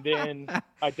 And then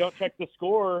I don't check the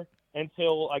score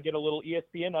until I get a little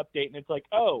ESPN update, and it's like,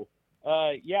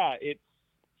 it's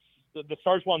the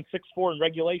Stars won 6-4 in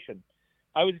regulation.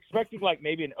 I was expecting like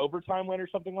maybe an overtime win or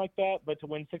something like that, but to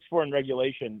win 6-4 in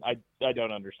regulation, I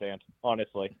don't understand,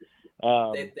 honestly.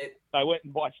 I went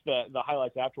and watched the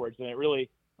highlights afterwards, and it really,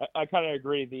 I kind of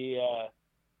agree.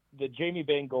 The Jamie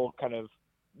Benn goal kind of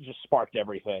just sparked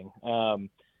everything.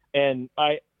 And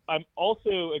I'm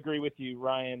also agree with you,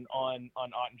 Ryan, on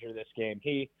Ottinger this game.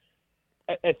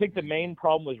 I think the main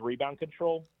problem was rebound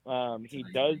control. He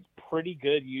does pretty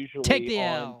good usually Take the on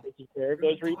L. taking care of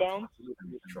those rebounds.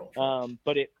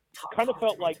 But it kind of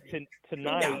felt like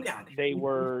tonight they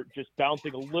were just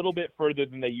bouncing a little bit further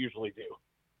than they usually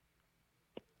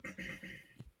do.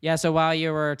 Yeah, so while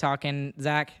you were talking,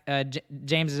 Zach,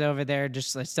 James is over there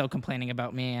just still complaining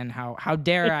about me and how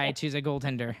dare I choose a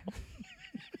goaltender.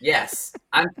 Yes,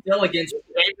 I'm still against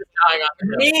James is dying on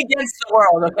the me hill. against the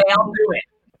world. Okay, I'll do it.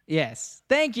 Yes.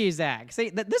 Thank you, Zach. See,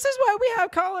 this is why we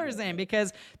have callers in,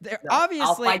 because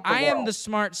obviously fight the I am world. the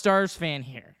smart Stars fan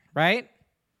here, right?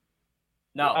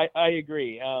 No, I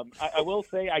agree. I will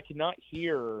say I cannot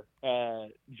hear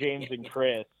James and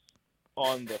Chris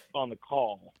on the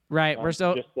call. Right. We're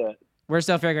still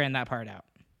figuring that part out.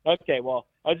 Okay. Well,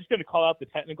 I was just going to call out the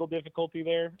technical difficulty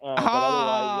there. But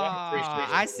otherwise, yeah.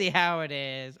 I see how it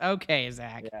is. Okay,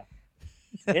 Zach. Yeah.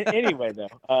 Anyway, though,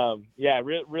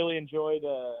 really enjoyed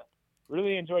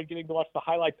getting to watch the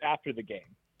highlights after the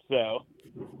game.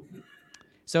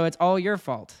 So it's all your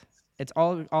fault. It's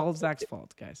all Zach's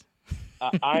fault, guys.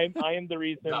 I am the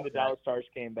reason the Dallas Stars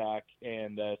came back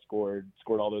and scored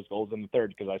all those goals in the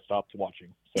third because I stopped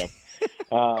watching. So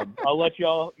I'll let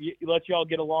y'all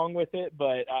get along with it,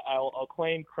 but I'll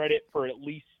claim credit for at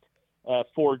least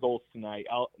 4 goals tonight.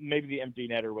 Maybe the empty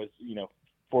netter was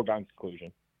foregone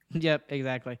conclusion. Yep,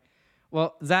 exactly.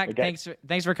 Well, Zach, Okay.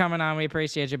 thanks for coming on. We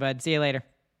appreciate you, bud. See you later.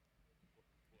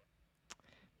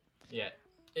 Yeah,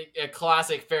 a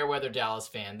classic fair weather Dallas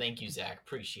fan. Thank you, Zach.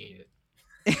 Appreciate it.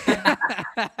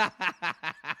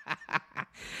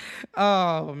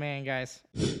 Oh, man, guys.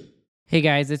 Hey,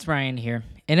 guys, it's Ryan here.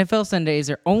 NFL Sundays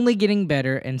are only getting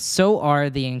better, and so are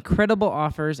the incredible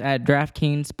offers at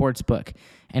DraftKings Sportsbook,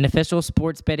 an official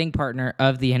sports betting partner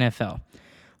of the NFL.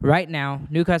 Right now,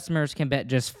 new customers can bet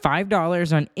just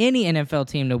 $5 on any NFL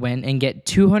team to win and get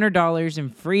 $200 in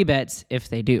free bets if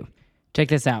they do. Check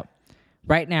this out.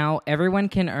 Right now, everyone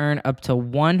can earn up to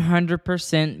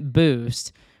 100%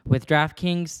 boost with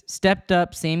DraftKings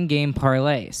stepped-up same-game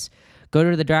parlays. Go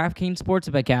to the DraftKings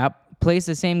Sportsbook app, place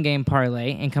a same-game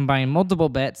parlay, and combine multiple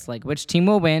bets like which team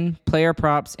will win, player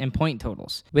props, and point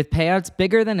totals. With payouts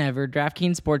bigger than ever,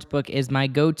 DraftKings Sportsbook is my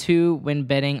go-to when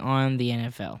betting on the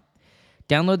NFL.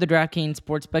 Download the DraftKings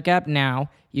Sportsbook app now,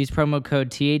 use promo code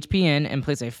THPN, and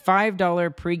place a $5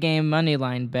 pregame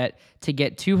moneyline bet to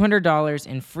get $200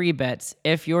 in free bets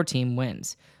if your team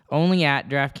wins. Only at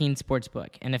DraftKings Sportsbook,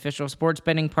 an official sports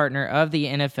betting partner of the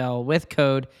NFL with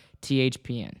code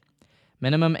THPN.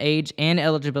 Minimum age and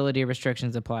eligibility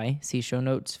restrictions apply. See show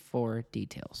notes for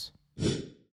details.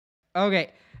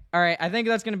 Okay. All right. I think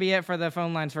that's going to be it for the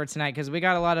phone lines for tonight because we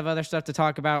got a lot of other stuff to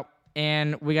talk about,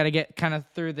 and we got to get kind of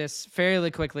through this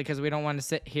fairly quickly because we don't want to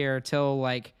sit here till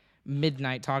like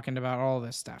midnight talking about all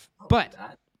this stuff. But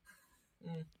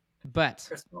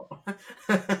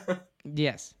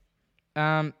yes.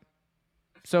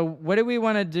 So what do we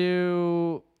want to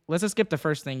do? Let's just skip the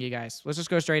first thing, you guys. Let's just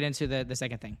go straight into the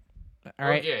second thing. All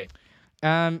right.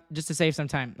 Okay. Just to save some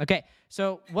time. Okay.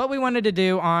 So what we wanted to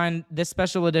do on this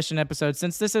special edition episode,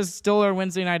 since this is still our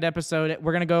Wednesday night episode,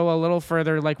 we're going to go a little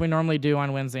further like we normally do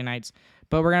on Wednesday nights.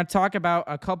 But we're going to talk about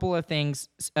a couple of things,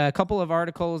 a couple of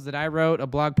articles that I wrote, a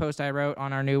blog post I wrote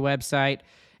on our new website.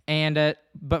 And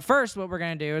but first, what we're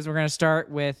going to do is we're going to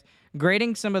start with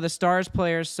grading some of the Stars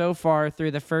players so far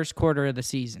through the first quarter of the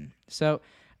season. So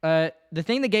the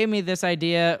thing that gave me this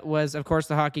idea was, of course,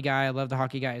 the hockey guy. I love the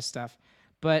hockey guy's stuff.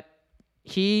 But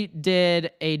he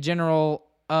did a general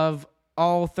of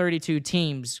all 32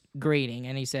 teams grading,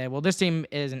 and he said, well, this team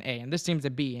is an A, and this team's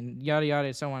a B, and yada,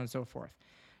 yada, so on and so forth.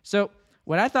 So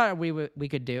what I thought we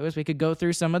could do is we could go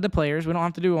through some of the players. We don't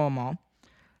have to do them all,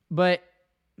 but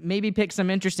maybe pick some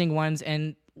interesting ones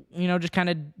and, just kind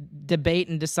of debate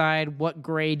and decide what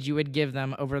grade you would give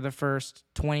them over the first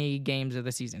 20 games of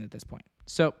the season at this point.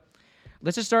 So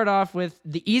let's just start off with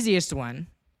the easiest one,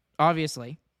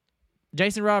 obviously.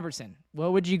 Jason Robertson.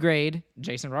 What would you grade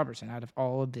Jason Robertson out of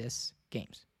all of this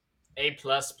games? A++++.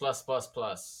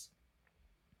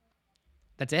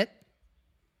 That's it?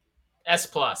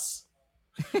 S+.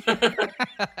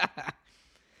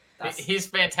 He's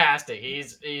fantastic.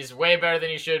 He's way better than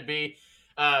he should be.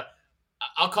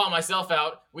 I'll call myself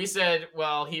out. We said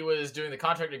while he was doing the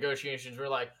contract negotiations, we're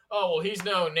like, oh, well, he's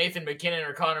no Nathan McKinnon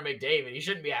or Connor McDavid. He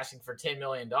shouldn't be asking for $10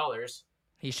 million.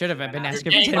 He should have been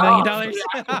asking for $10 million.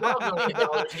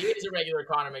 He is a regular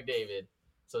Connor McDavid.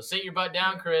 So sit your butt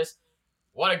down, Chris.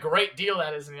 What a great deal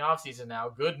that is in the offseason now.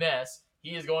 Goodness.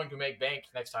 He is going to make bank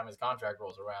next time his contract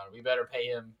rolls around. We better pay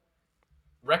him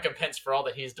recompense for all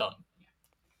that he's done.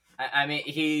 I mean,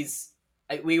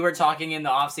 we were talking in the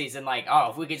offseason, like,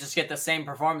 oh, if we could just get the same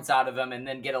performance out of him and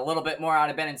then get a little bit more out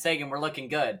of Bennon Sagan, we're looking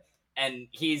good. And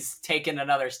he's taken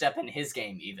another step in his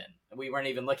game even. We weren't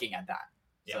even looking at that.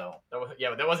 Yeah,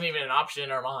 that wasn't even an option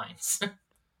in our minds.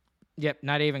 Yep,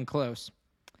 not even close.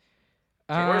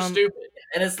 We're stupid.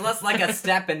 And it's less like a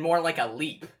step and more like a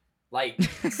leap. Like,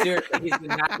 seriously, he's been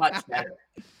that much better.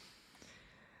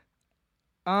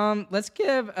 Let's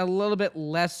give a little bit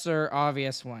lesser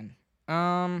obvious one.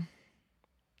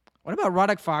 What about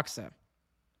Radek Faksa?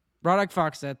 Radek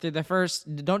Faksa, through the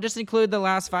first, don't just include the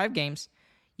last 5 games.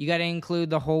 You got to include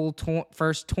the whole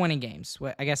first 20 games.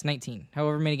 I guess 19,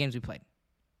 however many games we played.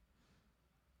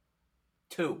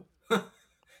 2.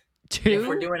 2? If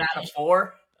we're doing out of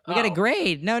 4? We got a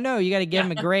grade. No, you got to give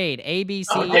him a grade. A, B,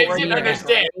 C, James didn't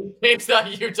understand. James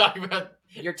thought you were talking about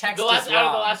your text out of the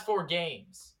last 4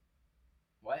 games.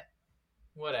 What?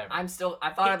 Whatever. I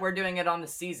thought we're doing it on the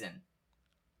season.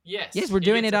 Yes, we're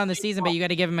doing it on the season, but you got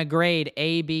to give him a grade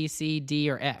A, B, C, D,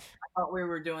 or F. I thought we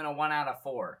were doing a 1 out of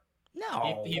 4.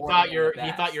 No, he thought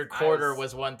your quarter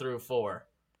was 1 through 4.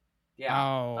 Yeah.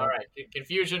 Oh. All right.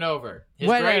 Confusion over.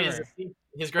 Whatever.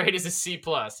 His grade is a C+.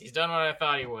 He's done what I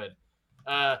thought he would.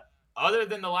 Other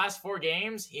than the last 4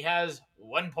 games, he has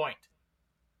 1 point.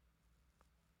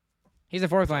 He's a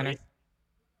 4th liner.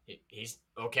 He's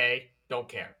okay. Don't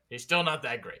care. He's still not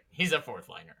that great. He's a 4th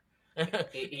liner.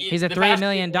 He's a $3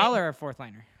 million 4th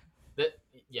liner.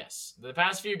 Yes. The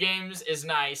past few games is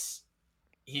nice.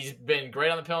 He's been great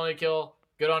on the penalty kill,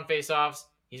 good on faceoffs.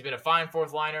 He's been a fine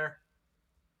 4th liner.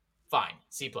 Fine.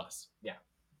 C+. Yeah.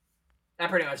 I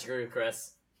pretty much agree with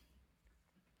Chris.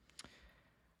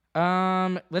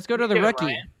 Let's go to the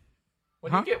rookie.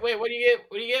 What do you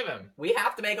give him? We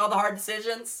have to make all the hard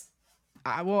decisions.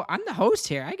 Well, I'm the host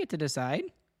here. I get to decide.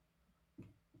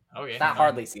 Okay. That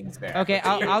hardly seems fair. Okay,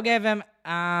 I'll give him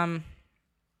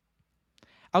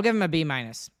a B-.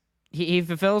 He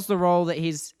fulfills the role that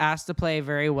he's asked to play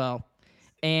very well,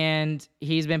 and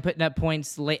he's been putting up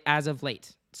points as of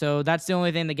late. So that's the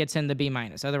only thing that gets him the B-.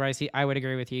 Otherwise, I would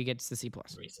agree with you. He gets the C+.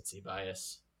 Recency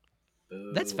bias.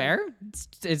 Boo. That's fair.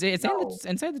 It's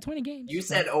inside the 20 games. You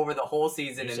said over the whole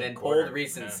season and then pulled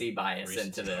recency bias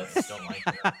into this. Don't like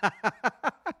it.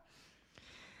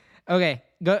 Okay,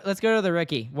 let's go to the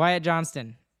rookie, Wyatt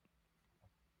Johnston.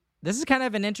 This is kind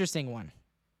of an interesting one.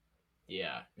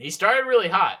 Yeah, he started really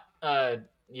hot.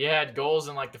 He had goals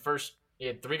in he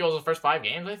had 3 goals in the first 5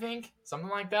 games, I think, something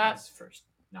like that. His first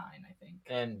 9, I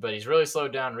think. But he's really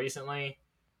slowed down recently.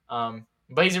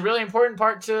 But he's a really important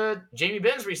part to Jamie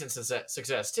Benn's recent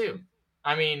success too.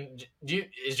 I mean,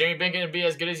 is Jamie Benn going to be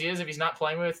as good as he is if he's not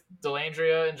playing with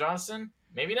Dellandrea and Johnston?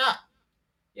 Maybe not.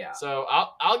 Yeah. So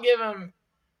I'll give him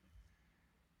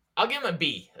a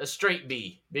B, a straight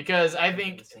B, because I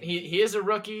think he is a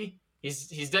rookie.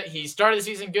 He started the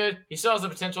season good. He still has the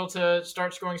potential to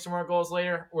start scoring some more goals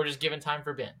later. We're just giving time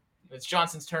for Ben. It's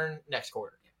Johnson's turn next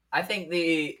quarter. I think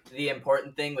the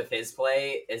important thing with his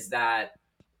play is that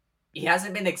he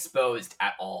hasn't been exposed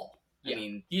at all. Yeah. I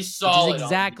mean, he's solid.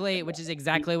 Which is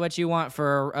exactly what you want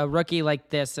for a rookie like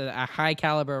this, a high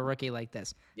caliber rookie like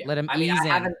this. Yeah. Let him ease in.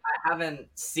 I haven't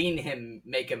seen him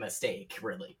make a mistake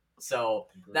really. So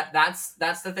that's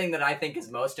the thing that I think is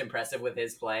most impressive with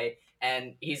his play,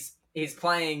 and he's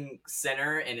playing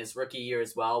center in his rookie year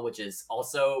as well, which is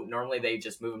also normally they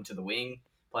just move him to the wing,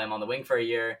 play him on the wing for a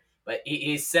year, but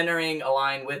he's centering a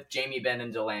line with Jamie Benn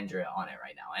and Dellandrea on it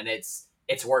right now, and it's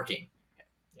working.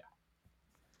 Yeah,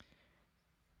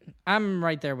 I'm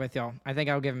right there with y'all. I think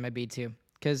I'll give him a B too,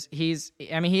 because he's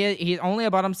only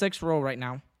a bottom 6 role right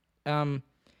now.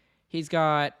 He's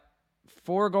got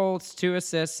 4 goals, 2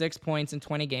 assists, 6 points in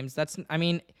 20 games.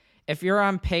 If you're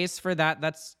on pace for that,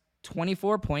 that's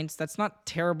 24 points. That's not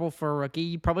terrible for a rookie.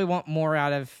 You probably want more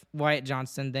out of Wyatt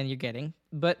Johnston than you're getting.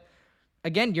 But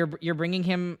again, you're bringing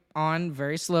him on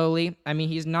very slowly. I mean,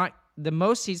 he's not the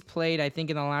most he's played, I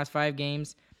think, in the last 5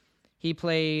 games. He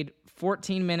played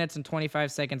 14 minutes and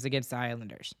 25 seconds against the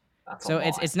Islanders.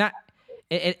 It's not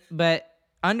but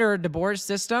under DeBoer's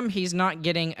system, he's not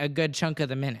getting a good chunk of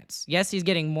the minutes. Yes, he's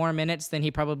getting more minutes than he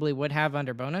probably would have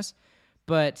under bonus,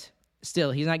 but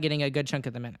still, he's not getting a good chunk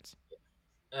of the minutes.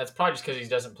 That's probably just because he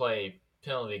doesn't play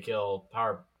penalty kill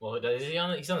power. Well, he's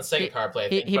on the second power play. I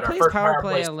think, he but plays our first power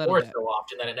play a little bit so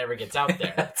often that it never gets out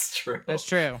there. That's true. That's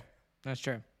true.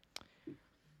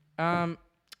 And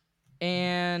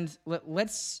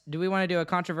do we want to do a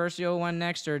controversial one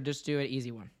next, or just do an easy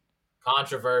one?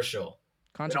 Controversial.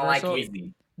 I don't like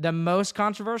easy. The most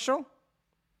controversial?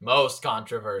 Most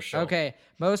controversial. Okay,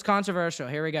 most controversial.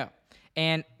 Here we go.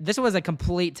 And this was a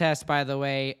complete test, by the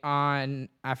way, on,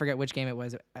 I forget which game it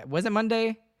was. Was it Monday?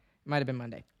 It might have been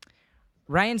Monday.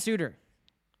 Ryan Suter,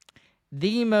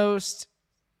 the most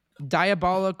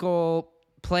diabolical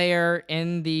player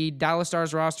in the Dallas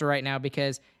Stars roster right now,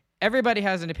 because everybody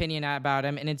has an opinion about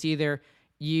him, and it's either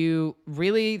you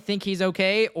really think he's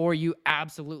okay or you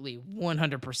absolutely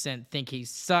 100% think he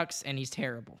sucks and he's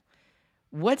terrible.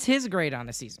 What's his grade on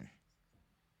the season?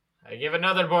 I give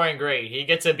another boring grade. He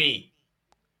gets a B.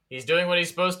 He's doing what he's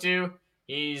supposed to.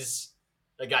 He's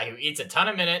a guy who eats a ton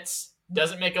of minutes,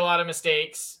 doesn't make a lot of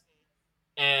mistakes,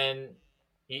 and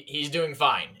he's doing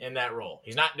fine in that role.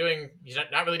 He's not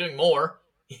really doing more.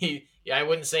 I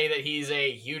wouldn't say that he's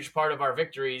a huge part of our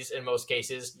victories in most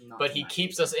cases, but he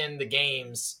keeps us in the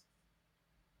games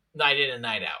night in and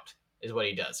night out is what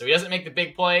he does. So he doesn't make the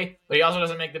big play, but he also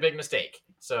doesn't make the big mistake.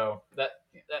 So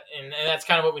and that's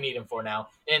kind of what we need him for now.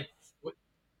 And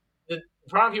the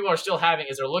problem people are still having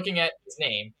is they're looking at his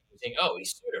name and saying, "Oh,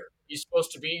 he's Suter. He's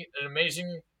supposed to be an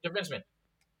amazing defenseman."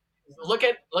 Look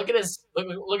at what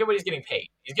he's getting paid.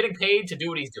 He's getting paid to do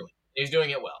what he's doing. He's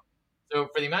doing it well. So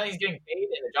for the amount he's getting paid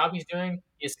and the job he's doing,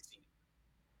 he is succeeding.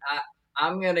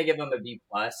 I'm gonna give him a B+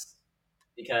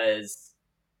 because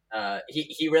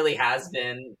he really has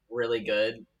been really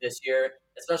good this year,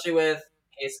 especially with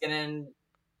Heiskanen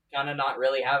kind of not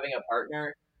really having a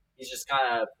partner. He's just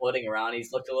kind of floating around.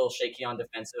 He's looked a little shaky on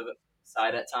defensive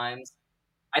side at times.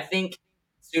 I think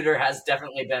Suter has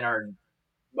definitely been our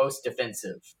most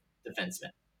defensive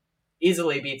defenseman.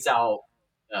 Easily beats out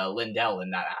Lindell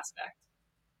in that aspect.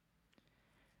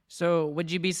 So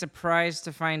would you be surprised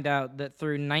to find out that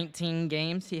through 19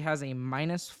 games, he has a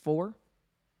 -4?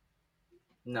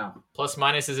 No. Plus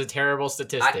minus is a terrible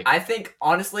statistic. I think,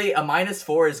 honestly, a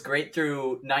 -4 is great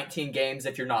through 19 games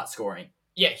if you're not scoring.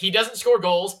 Yeah, he doesn't score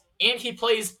goals, and he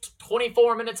plays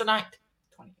 24 minutes a night.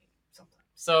 28 sometimes.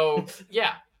 So,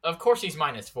 yeah, of course he's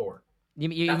 -4. You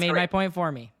made my point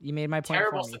for me. You made my point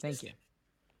Terrible for me. statistic.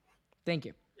 Thank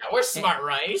you. Yeah, we're smart,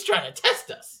 Ryan. He's trying to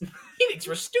test us. He thinks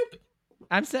we're stupid.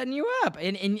 I'm setting you up,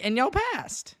 and y'all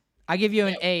passed. I give you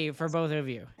an A for both of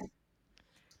you.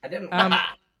 I didn't.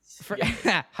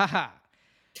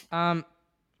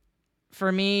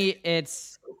 For me,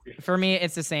 it's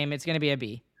the same. It's gonna be a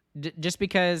B, just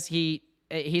because he's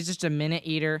just a minute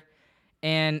eater,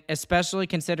 and especially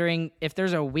considering if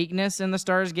there's a weakness in the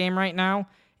Stars game right now,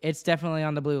 it's definitely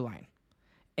on the blue line.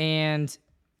 And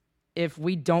if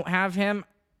we don't have him,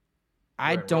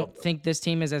 I don't think this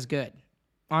team is as good,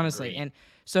 honestly. Agreed. And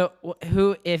so,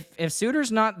 if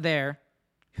Suter's not there,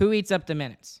 who eats up the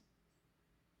minutes?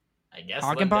 I guess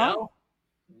Hakanpää? Lindell?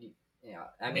 Yeah,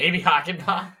 I mean, Maybe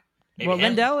Hakanpää. Well,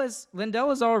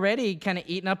 Lindell is already kind of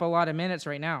eating up a lot of minutes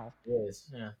right now. He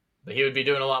is, yeah. But he would be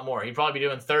doing a lot more. He'd probably be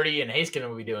doing 30, and Heiskanen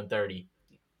would be doing 30.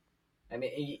 I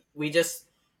mean, we just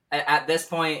at this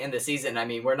point in the season, I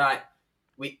mean,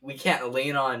 we can't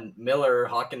lean on Miller,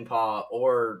 Hakanpää,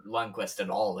 or Lundqvist at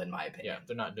all, in my opinion. Yeah,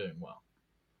 they're not doing well.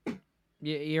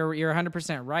 You're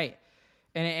 100% right.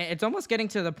 And it's almost getting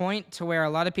to the point to where a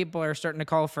lot of people are starting to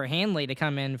call for Hanley to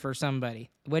come in for somebody,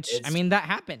 which, I mean, that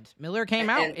happened. Miller came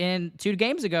out in 2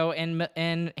 games ago,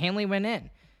 and Hanley went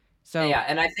in. So yeah,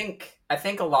 and I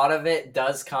think a lot of it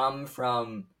does come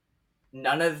from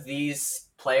none of these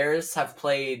players have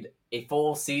played a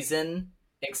full season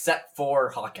except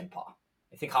for Hakanpää.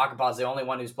 I think Hakanpää is the only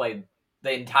one who's played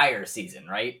the entire season,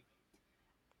 right?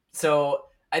 So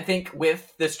I think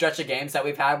with the stretch of games that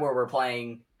we've had where we're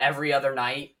playing every other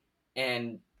night,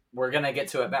 and we're going to get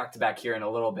to it back-to-back here in a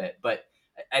little bit, but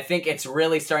I think it's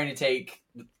really starting to take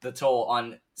the toll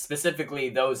on specifically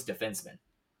those defensemen.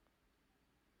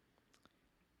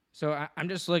 So I'm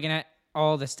just looking at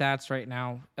all the stats right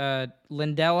now.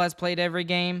 Lindell has played every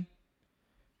game.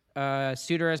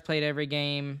 Suter has played every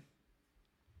game.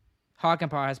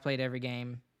 Hakanpää has played every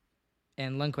game.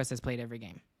 And Lundqvist has played every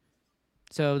game.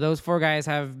 So those 4 guys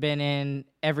have been in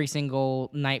every single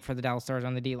night for the Dallas Stars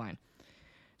on the D-line.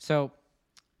 So,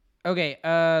 okay,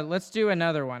 let's do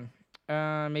another one.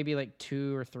 Maybe like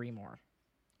 2 or 3 more.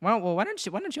 Well, why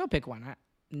don't y'all pick one?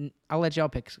 I'll let y'all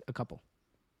pick a couple.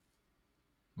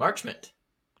 Marchment.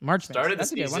 Started the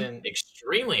season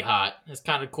extremely hot. Has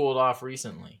kind of cooled off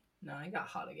recently. No, he got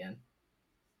hot again.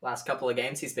 Last couple of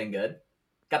games, he's been good.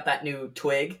 Got that new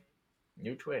twig.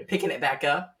 Picking it back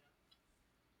up.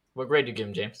 What grade do you give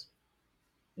him, James?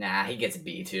 Nah, he gets a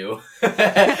B too.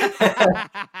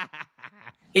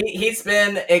 He's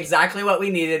been exactly what we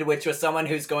needed, which was someone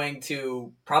who's going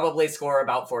to probably score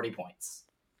about 40 points.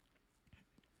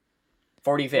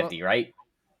 40-50, right?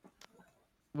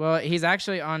 Well, he's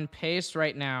actually on pace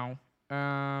right now.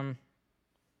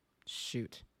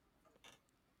 Shoot.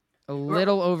 A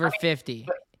little over 50.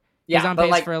 Yeah, he's on but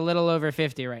pace for a little over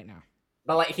 50 right now.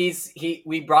 But like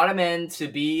we brought him in to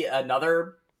be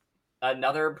another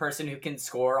person who can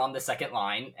score on the second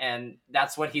line, and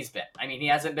that's what he's been. I mean, he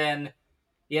hasn't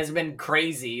been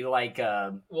crazy like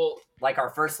our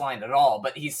first line at all,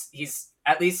 but he's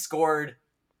at least scored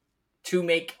to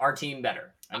make our team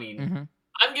better. I mean,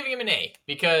 I'm giving him an A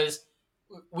because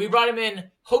we brought him in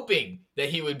hoping that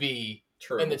he would be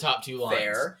in the top two lines.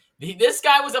 Fair. This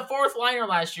guy was a fourth liner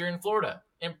last year in Florida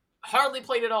and hardly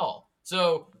played at all.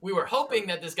 So we were hoping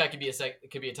that this guy could be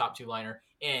a top two liner,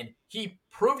 and he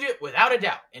proved it without a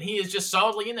doubt. And he is just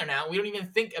solidly in there now. We don't even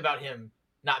think about him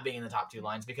not being in the top two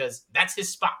lines because that's his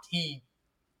spot. He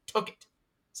took it.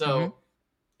 So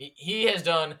he has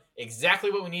done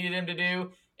exactly what we needed him to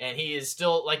do, and he is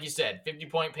still, like you said,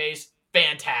 50-point pace,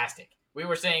 fantastic.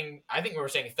 I think we were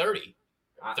saying 30.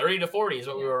 30 to 40 is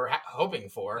what we were hoping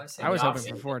for. I was hoping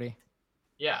for 40.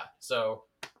 Yeah, so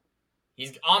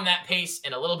he's on that pace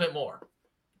and a little bit more.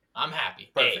 I'm happy.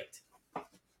 Perfect.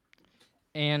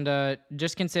 And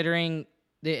just considering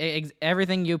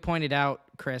everything you pointed out,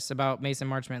 Chris, about Mason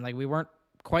Marchment, like we weren't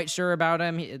quite sure about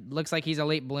him. It looks like he's a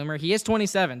late bloomer. He is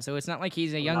 27, so it's not like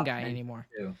he's a young guy anymore.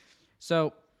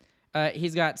 So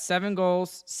he's got 7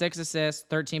 goals, 6 assists,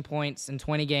 13 points in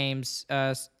 20 games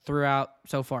throughout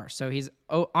so far. So he's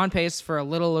on pace for a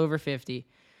little over 50.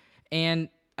 And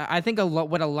I think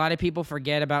what a lot of people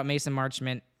forget about Mason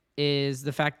Marchment is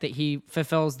the fact that he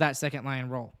fulfills that second line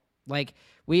role. Like,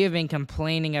 we have been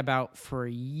complaining about for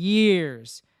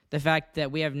years the fact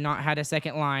that we have not had a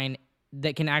second line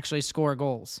that can actually score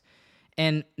goals.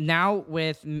 And now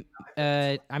with, you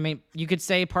could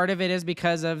say part of it is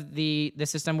because of the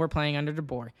system we're playing under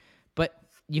DeBoer, but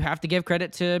you have to give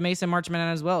credit to Mason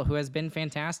Marchment as well, who has been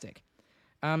fantastic.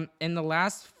 In the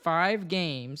last 5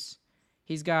 games,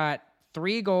 he's got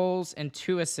 3 goals and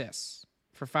 2 assists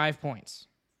for 5 points.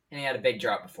 And he had a big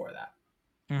drop before that.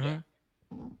 Yeah.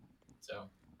 So,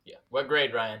 yeah. What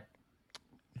grade, Ryan?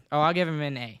 Oh, I'll give him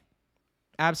an A.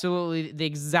 Absolutely the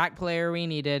exact player we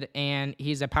needed, and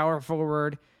he's a power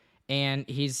forward, and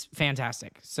he's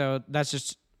fantastic. So that's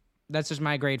just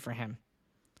my grade for him.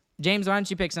 James, why don't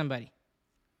you pick somebody?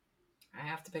 I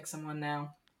have to pick someone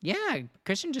now. Yeah,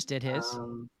 Christian just did his.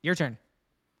 Your turn.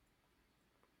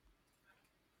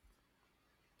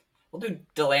 We'll do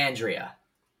Dellandrea.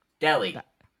 Delhi.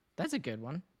 That's a good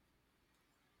one.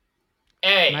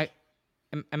 A.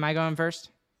 Am I going first?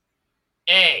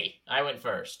 A. I went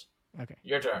first. Okay.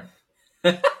 Your turn.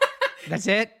 That's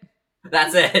it?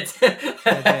 That's it.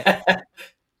 That's it.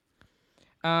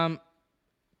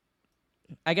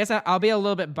 I guess I'll be a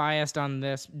little bit biased on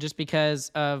this just because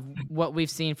of what we've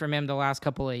seen from him the last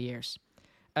couple of years.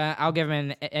 I'll give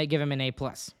him an A+.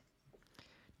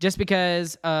 Just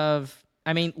because of,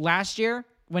 last year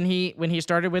when he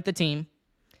started with the team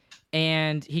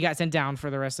and he got sent down for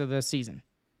the rest of the season,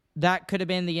 that could have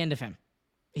been the end of him.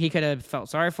 He could have felt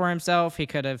sorry for himself. He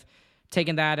could have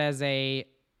taken that as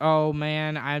oh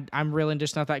man, I'm really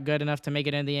just not that good enough to make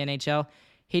it in the NHL.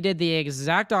 He did the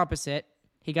exact opposite.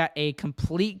 He got a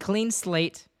complete clean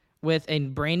slate with a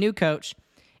brand new coach.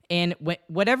 And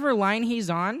whatever line he's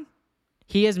on,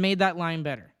 he has made that line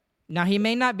better. Now, he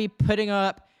may not be putting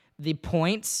up the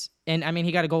points, and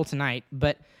he got a goal tonight,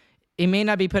 but he may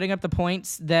not be putting up the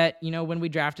points that, when we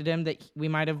drafted him, that we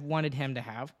might have wanted him to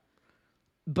have.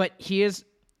 But he is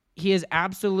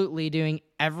absolutely doing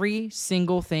every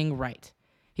single thing right.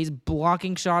 He's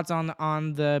blocking shots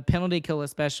on the penalty kill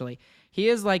especially. He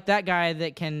is like that guy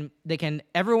that can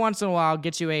every once in a while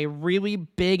get you a really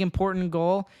big important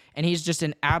goal, and he's just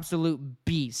an absolute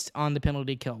beast on the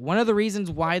penalty kill. One of the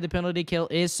reasons why the penalty kill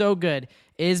is so good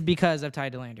is because of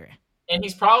Ty Dellandrea. And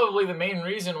he's probably the main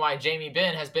reason why Jamie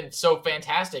Benn has been so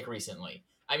fantastic recently.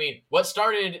 What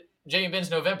started Jamie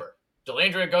Benn's November?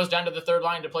 Dellandrea goes down to the third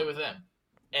line to play with them.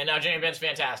 And now Jamie Benn's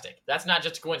fantastic. That's not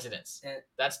just a coincidence.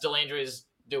 That's Dellandrea's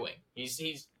doing.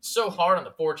 He's so hard on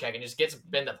the forecheck and just gets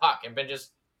Ben the puck, and Ben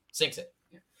just sinks it.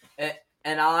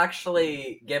 And I'll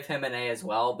actually give him an A as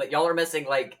well. But y'all are missing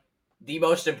the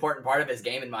most important part of his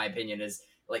game, in my opinion, is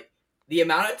the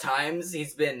amount of times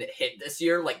he's been hit this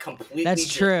year, completely.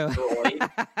 That's true.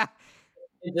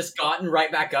 And just gotten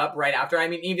right back up right after.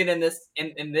 Even in this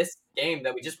game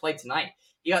that we just played tonight,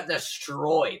 he got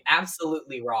destroyed,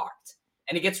 absolutely rocked.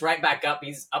 And he gets right back up.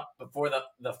 He's up before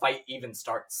the fight even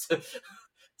starts.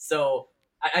 So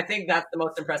I think that's the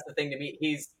most impressive thing to me.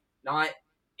 He's not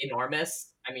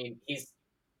enormous. He's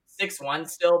 6'1"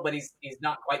 still, but he's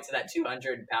not quite to that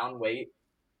 200-pound weight.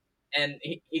 And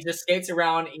he just skates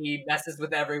around. He messes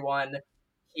with everyone.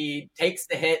 He takes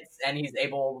the hits, and he's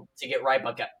able to get right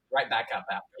right back up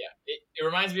after. Yeah, it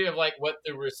reminds me of like what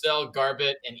the Roussel,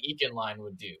 Garbett, and Eakin line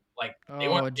would do. Like they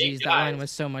Oh, weren't big geez, that guys, line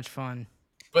was so much fun.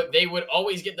 but they would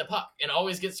always get the puck and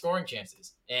always get scoring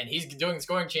chances. And he's doing the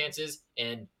scoring chances,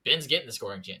 and Ben's getting the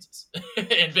scoring chances,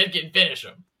 and Ben can finish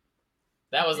them.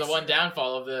 That was the one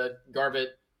downfall of the Garbett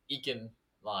Eakin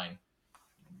line.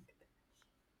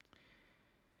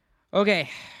 Okay,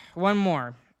 one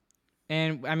more.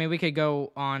 And, I mean, we could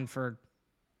go on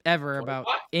forever about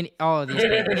all of these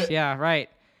players. Yeah, right.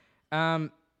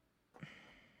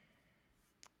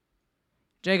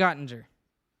 Jay Gottinger.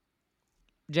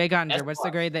 What's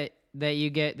the grade that you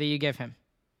give him?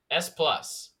 S+.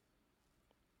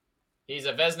 He's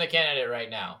a Vezina candidate right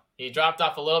now. He dropped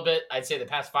off a little bit, I'd say, the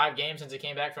past 5 games since he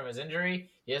came back from his injury.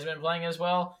 He hasn't been playing as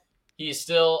well. He's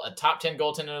still a top 10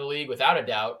 goaltender in the league without a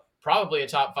doubt, probably a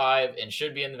top 5, and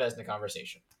should be in the Vezina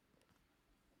conversation.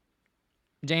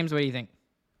 James, what do you think?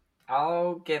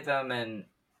 I'll give him an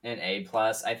A+.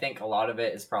 I think a lot of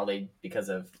it is probably because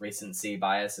of recency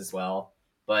bias as well.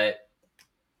 But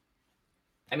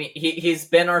I mean, he's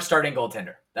been our starting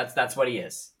goaltender. That's what he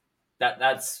is.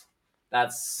 That's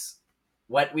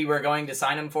what we were going to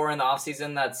sign him for in the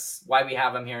offseason. That's why we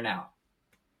have him here now.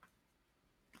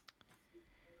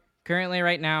 Currently,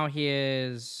 right now, he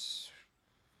is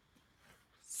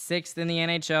 6th in the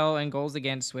NHL in goals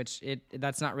against, which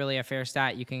that's not really a fair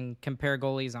stat you can compare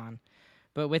goalies on.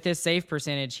 But with his save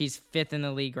percentage, he's 5th in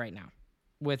the league right now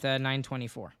with a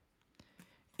 .924.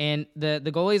 And the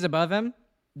goalies above him,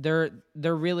 they're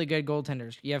really good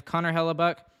goaltenders. You have Connor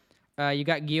Hellebuck. You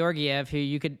got Georgiev, who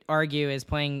you could argue is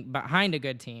playing behind a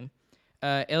good team.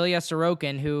 Ilya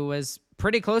Sorokin, who was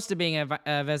pretty close to being a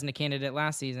Vezina candidate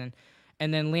last season.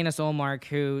 And then Linus Ullmark,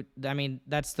 who, I mean,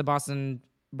 that's the Boston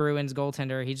Bruins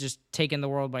goaltender. He's just taken the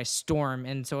world by storm,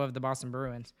 and so have the Boston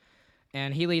Bruins.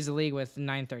 And he leads the league with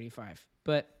 .935.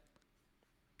 But,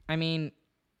 I mean,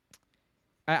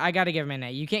 I got to give him an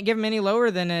A. You can't give him any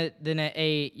lower than a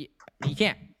A. You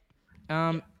can't.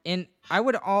 And I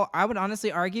would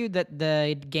honestly argue that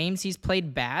the games he's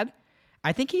played bad,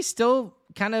 I think he's still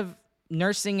kind of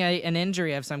nursing an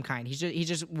injury of some kind. He's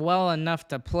just well enough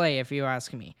to play, if you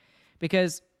ask me,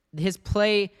 because his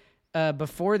play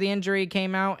before the injury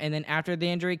came out and then after the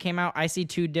injury came out, I see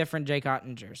 2 different Jake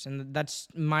Ottingers, and that's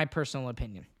my personal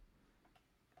opinion.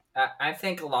 I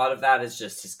think a lot of that is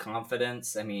just his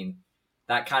confidence. I mean,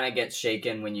 that kind of gets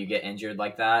shaken when you get injured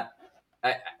like that.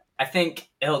 I think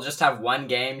he'll just have one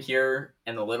game here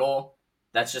in the little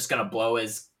that's just gonna blow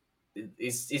his.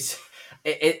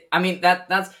 I mean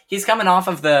that's he's coming off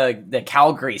of the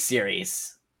Calgary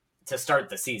series to start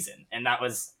the season, and that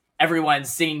was everyone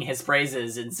singing his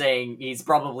praises and saying he's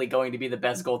probably going to be the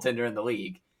best goaltender in the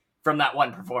league from that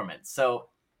one performance. So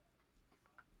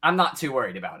I'm not too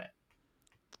worried about it.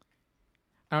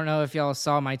 I don't know if y'all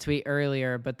saw my tweet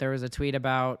earlier, but there was a tweet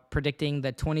about predicting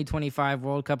the 2025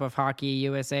 World Cup of Hockey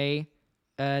USA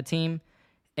team.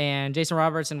 And Jason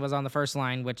Robertson was on the first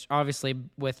line, which obviously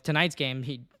with tonight's game,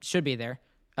 he should be there,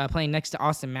 playing next to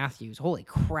Austin Matthews. Holy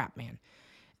crap, man.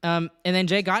 And then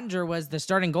Jay Gottinger was the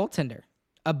starting goaltender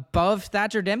above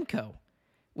Thatcher Demko,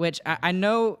 which I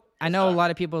know a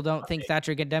lot of people don't think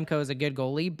Thatcher Demko is a good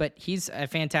goalie, but he's a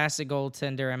fantastic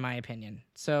goaltender in my opinion.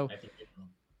 So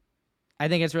I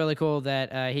think it's really cool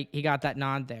that he got that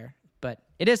nod there, but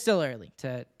it is still early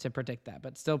to predict that,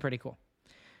 but still pretty cool.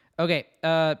 Okay,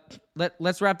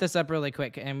 let's wrap this up really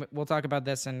quick, and we'll talk about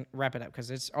this and wrap it up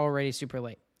because it's already super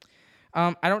late.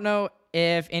 I don't know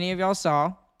if any of y'all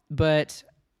saw, but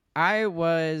I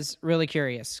was really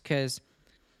curious because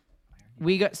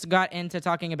we got into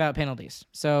talking about penalties.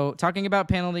 So talking about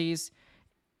penalties,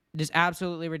 just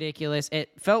absolutely ridiculous. It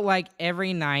felt like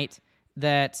every night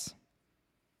that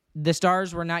the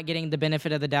Stars were not getting the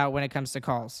benefit of the doubt when it comes to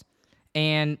calls,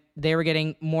 and they were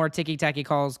getting more ticky-tacky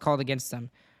calls called against them.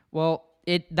 Well,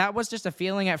 that was just a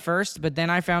feeling at first, but then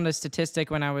I found a statistic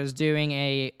when I was doing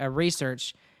a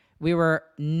research. We were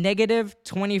negative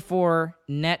 24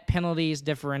 net penalties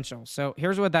differential. So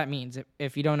here's what that means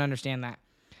if you don't understand that.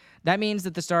 That means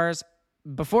that the Stars,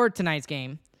 before tonight's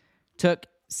game, took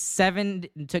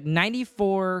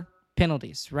 94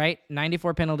 penalties, right?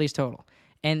 94 penalties total.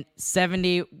 And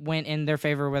 70 went in their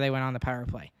favor where they went on the power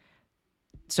play.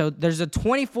 So there's a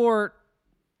 24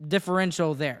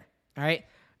 differential there, all right?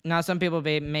 Now, some people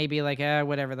may be like,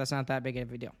 whatever, that's not that big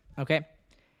of a deal, okay?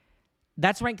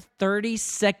 That's ranked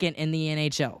 32nd in the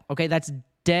NHL, okay? That's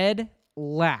dead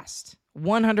last,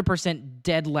 100%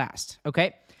 dead last,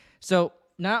 okay? So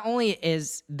not only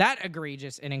is that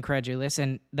egregious and incredulous,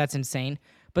 and that's insane,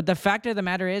 but the fact of the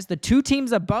matter is the 2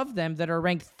 teams above them that are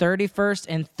ranked 31st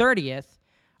and 30th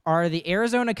are the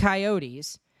Arizona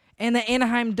Coyotes and the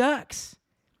Anaheim Ducks.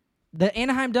 The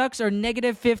Anaheim Ducks are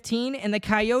negative 15, and the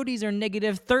Coyotes are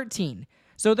negative 13.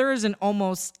 So there is an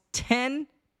almost 10-point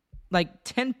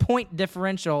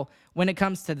differential when it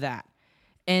comes to that.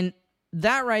 And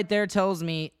that right there tells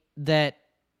me that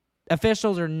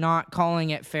officials are not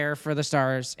calling it fair for the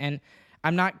Stars. And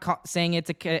I'm not saying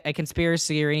it's a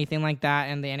conspiracy or anything like that,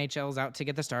 and the NHL is out to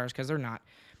get the Stars, because they're not.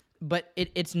 But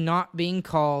it's not being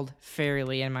called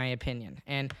fairly, in my opinion.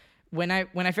 And when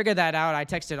I figured that out, I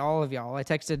texted all of y'all. I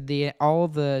texted the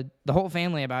whole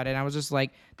family about it. And I was just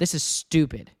like, this is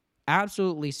stupid.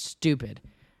 Absolutely stupid.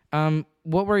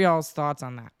 What were y'all's thoughts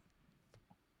on that?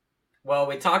 Well,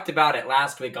 we talked about it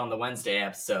last week on the Wednesday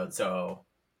episode, so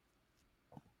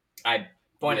I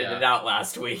pointed it out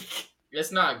last week.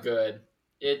 It's not good.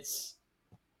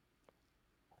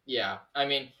 I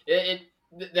mean,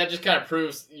 that just kind of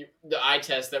proves the eye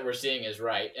test that we're seeing is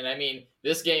right. And I mean,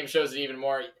 this game shows it even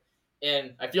more.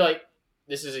 And I feel like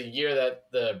this is a year that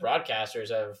the broadcasters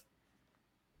have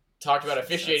talked about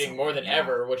officiating more than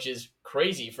ever, which is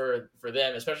crazy for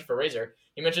them, especially for Razor.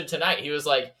 He mentioned tonight, he was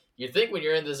like, you'd think when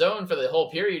you're in the zone for the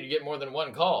whole period, you get more than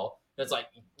one call. And it's like,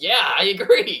 yeah, I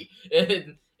agree.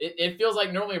 And it feels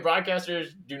like normally broadcasters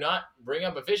do not bring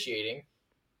up officiating,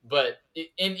 and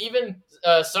even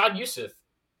Saad Youssef,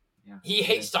 he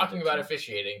hates talking about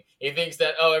officiating. He thinks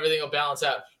that, everything will balance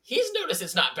out. He's noticed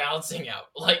it's not balancing out.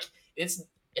 Like, it's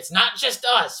not just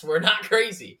us. We're not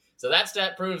crazy. So that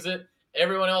stat proves it.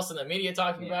 Everyone else in the media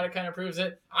talking about it kind of proves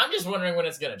it. I'm just wondering when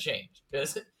it's going to change.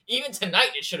 Because even tonight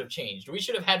it should have changed. We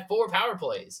should have had 4 power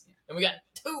plays, and we got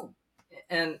 2.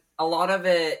 And a lot of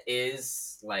it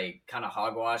is, like, kind of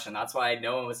hogwash, and that's why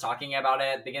no one was talking about it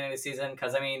at the beginning of the season.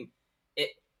 Because, I mean,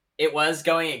 it was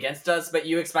going against us, but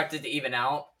you expected to even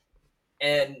out.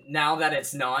 And now that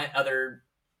it's not,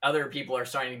 other people are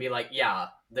starting to be like, yeah,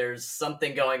 there's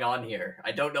something going on here.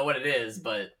 I don't know what it is,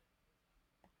 but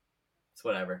it's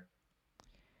whatever.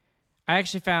 I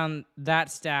actually found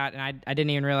that stat, and I didn't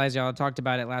even realize y'all talked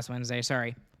about it last Wednesday.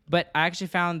 Sorry. But I actually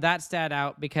found that stat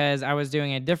out because I was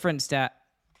doing a different stat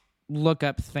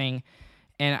lookup thing,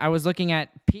 and I was looking at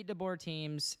Pete DeBoer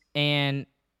teams and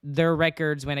their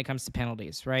records when it comes to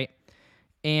penalties, right?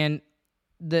 And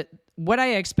what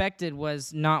I expected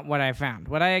was not what I found.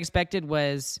 What I expected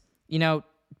was,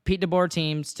 Pete DeBoer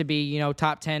teams to be,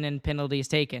 top 10 in penalties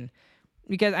taken.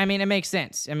 Because, I mean, it makes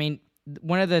sense. I mean,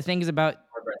 one of the things about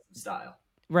aggressive style.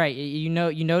 Right. You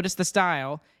notice the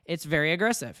style, it's very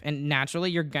aggressive. And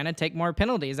naturally, you're going to take more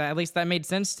penalties. At least that made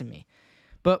sense to me.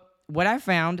 But what I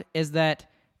found is that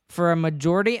for a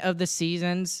majority of the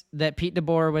seasons that Pete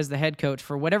DeBoer was the head coach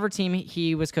for whatever team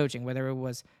he was coaching, whether it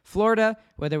was Florida,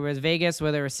 whether it was Vegas,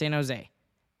 whether it was San Jose,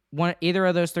 either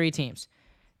of those 3 teams,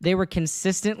 they were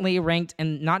consistently ranked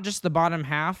in not just the bottom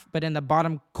half, but in the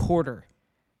bottom quarter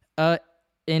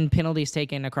in penalties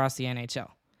taken across the NHL.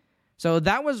 So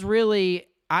that was really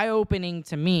eye-opening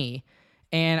to me,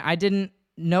 and I didn't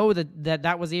know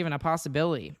that was even a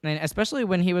possibility. And especially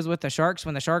when he was with the Sharks,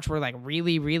 when the Sharks were like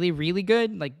really, really, really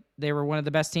good, like they were one of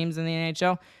the best teams in the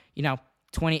NHL,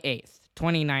 28th,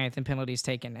 29th in penalties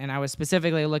taken. And I was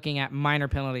specifically looking at minor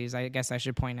penalties, I guess I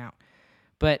should point out.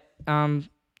 But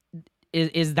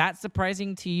is that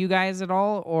surprising to you guys at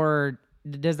all, or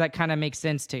does that kind of make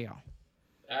sense to you?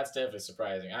 That's definitely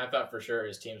surprising. I thought for sure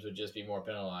his teams would just be more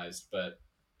penalized, but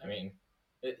I mean,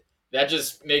 that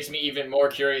just makes me even more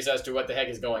curious as to what the heck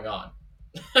is going on.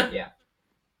 Yeah.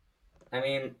 I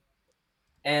mean,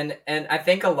 and I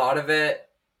think a lot of it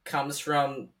comes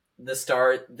from the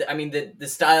start. I mean, the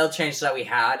style change that we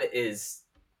had is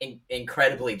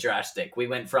incredibly drastic. We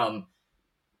went from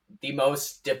the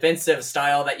most defensive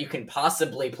style that you can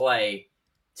possibly play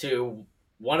to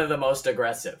one of the most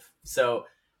aggressive. So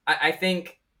I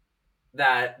think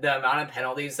that the amount of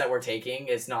penalties that we're taking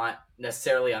is not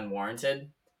necessarily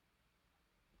unwarranted.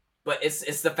 But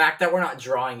it's the fact that we're not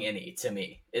drawing any, to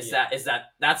me.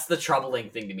 That's the troubling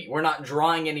thing to me. We're not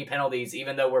drawing any penalties,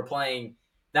 even though we're playing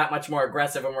that much more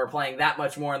aggressive, and we're playing that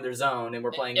much more in their zone, and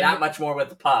we're playing that much more with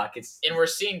the puck. And we're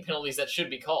seeing penalties that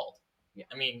should be called. Yeah.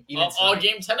 I mean, all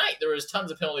game tonight, there was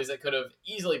tons of penalties that could have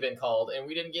easily been called, and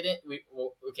we didn't get it.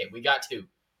 We got 2.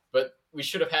 But we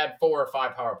should have had 4 or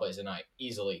 5 power plays tonight,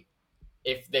 easily,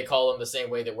 if they call them the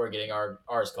same way that we're getting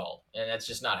ours called. And that's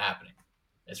just not happening.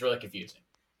 It's really confusing.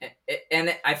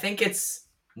 And I think it's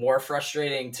more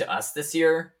frustrating to us this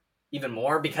year, even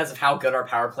more, because of how good our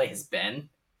power play has been.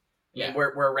 Yeah. I mean,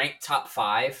 we're ranked top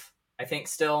 5, I think,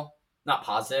 still. Not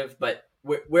positive, but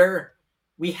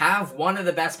we have one of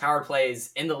the best power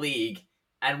plays in the league,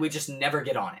 and we just never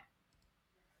get on it.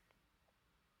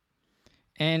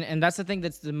 And that's the thing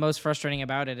that's the most frustrating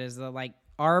about it is that, like,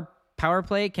 our power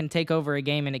play can take over a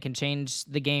game and it can change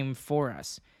the game for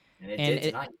us. And it did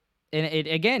tonight. And it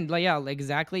again, like, yeah,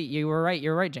 exactly. You were right.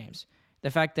 You're right, James.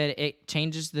 The fact that it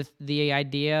changes the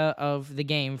idea of the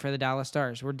game for the Dallas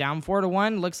Stars. We're down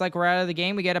 4-1. Looks like we're out of the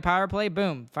game. We get a power play.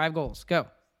 Boom, 5 goals. Go.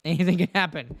 Anything can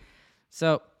happen.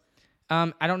 So,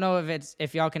 I don't know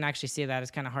if y'all can actually see that.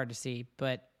 It's kind of hard to see,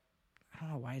 but I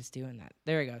don't know why it's doing that.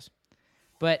 There it goes.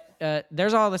 But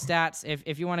there's all the stats.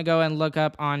 If you want to go and look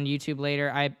up on YouTube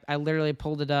later, I literally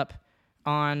pulled it up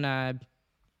on the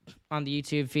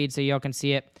YouTube feed so y'all can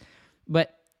see it.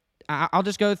 But I'll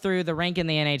just go through the rank in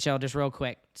the NHL just real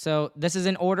quick. So this is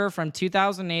in order from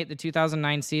 2008 to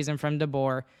 2009 season from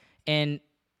DeBoer, and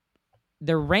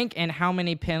the rank and how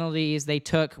many penalties they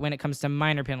took when it comes to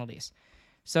minor penalties.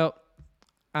 So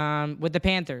with the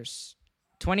Panthers,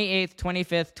 28th,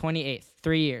 25th, 28th,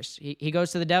 3 years. He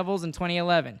goes to the Devils in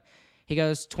 2011. He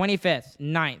goes 25th,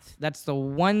 9th. That's the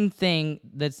one thing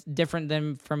that's different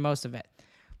than from most of it.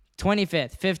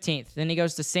 25th, 15th. Then he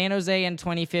goes to San Jose in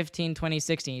 2015,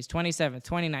 2016. He's 27th,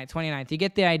 29th, 29th. You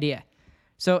get the idea.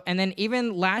 So, and then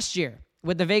even last year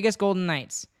with the Vegas Golden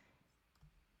Knights,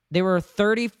 they were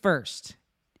 31st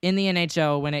in the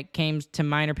NHL when it came to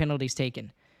minor penalties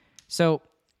taken. So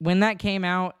when that came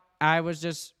out, I was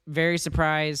just very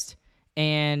surprised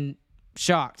and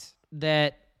shocked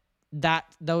that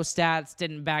those stats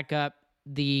didn't back up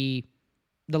the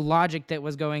logic that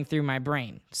was going through my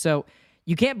brain. So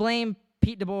you can't blame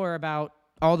Pete DeBoer about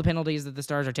all the penalties that the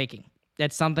Stars are taking.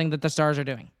 That's something that the Stars are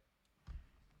doing.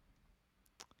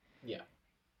 Yeah.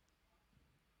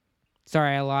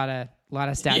 Sorry, a lot of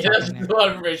stats. Yeah, that's a lot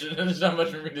of information. There's not much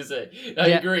for me to say. I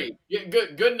agree. Yeah,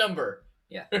 good number.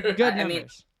 Yeah. Good numbers. I mean,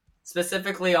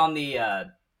 specifically on the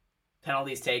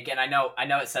penalties taken, I know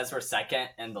it says we're second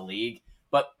in the league,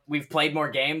 but we've played more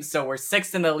games, so we're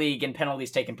 6th in the league in penalties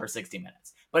taken per 60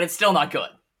 minutes. But it's still not good.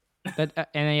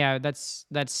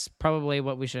 That's probably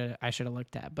what I should have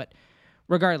looked at. But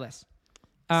regardless,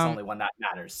 it's the only one that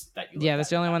matters. That's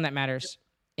the only one that matters.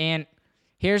 And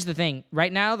here's the thing: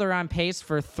 right now they're on pace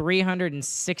for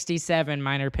 367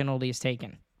 minor penalties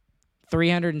taken.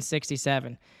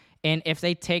 367, and if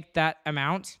they take that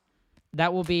amount,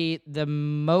 that will be the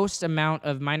most amount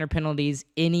of minor penalties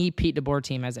any Pete DeBoer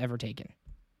team has ever taken,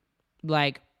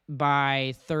 like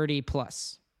by 30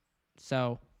 plus.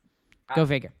 So. Go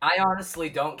figure. I honestly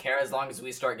don't care as long as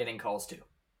we start getting calls too.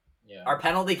 Yeah. Our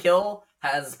penalty kill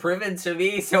has proven to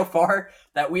me so far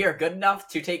that we are good enough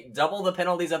to take double the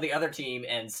penalties of the other team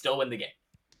and still win the game.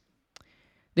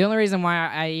 The only reason why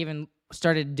I even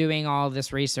started doing all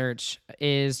this research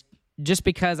is just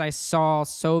because I saw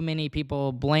so many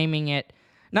people blaming it.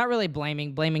 Not really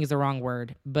blaming is the wrong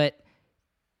word, but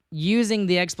using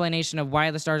the explanation of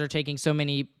why the Stars are taking so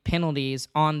many penalties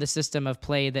on the system of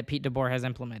play that Pete DeBoer has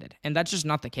implemented, and that's just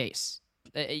not the case.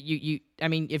 I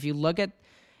mean, if you look at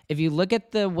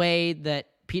the way that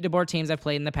Pete DeBoer teams have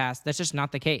played in the past, that's just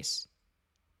not the case.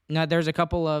 Now, there's a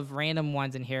couple of random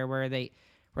ones in here where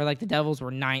like the Devils were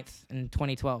 9th in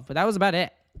 2012, but that was about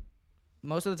it.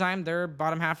 Most of the time, they're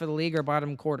bottom half of the league or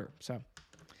bottom quarter. So,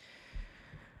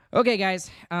 okay, guys,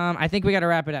 I think we got to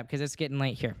wrap it up because it's getting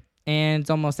late here. And it's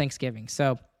almost Thanksgiving.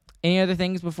 So, any other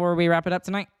things before we wrap it up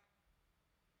tonight?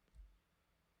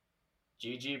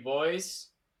 GG, boys.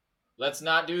 Let's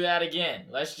not do that again.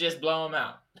 Let's just blow them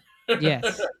out.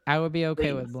 Yes, I would be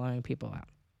okay with blowing people out.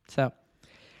 So,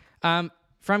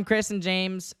 from Chris and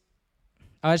James,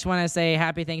 I just want to say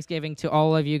happy Thanksgiving to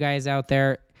all of you guys out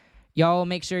there. Y'all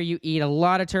make sure you eat a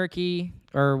lot of turkey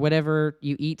or whatever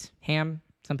you eat. Ham.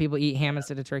 Some people eat ham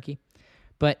instead of turkey.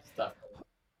 But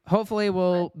hopefully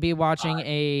we'll be watching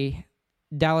a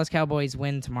Dallas Cowboys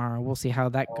win tomorrow. We'll see how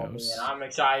that goes. Man, I'm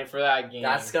excited for that game.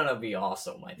 That's going to be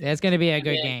awesome. It's going to be a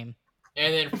good game.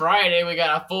 And then Friday, we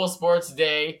got a full sports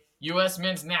day. U.S.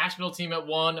 men's national team at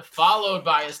 1, followed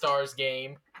by a Stars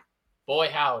game. Boy,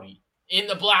 howdy. In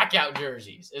the blackout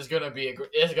jerseys. It's going to be a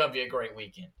great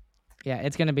weekend. Yeah,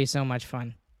 it's going to be so much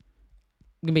fun.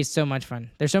 It's going to be so much fun.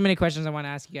 There's so many questions I want to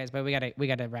ask you guys, but we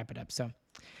got to wrap it up. So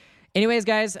anyways,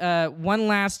 guys, one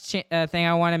last thing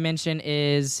I want to mention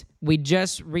is we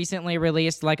just recently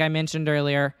released, like I mentioned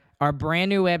earlier, our brand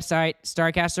new website,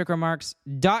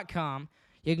 StarcasticRemarks.com.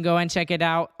 You can go and check it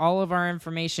out. All of our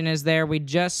information is there. We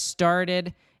just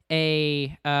started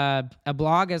a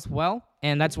blog as well,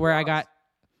 and that's where I got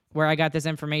this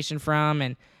information from.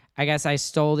 And I guess I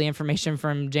stole the information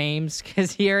from James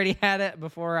because he already had it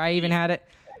before I even had it.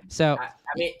 So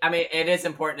I mean, it is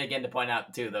important again to point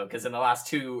out too, though, because in the last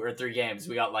 2 or 3 games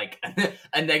we got like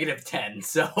a negative 10,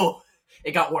 so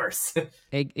it got worse.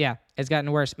 It's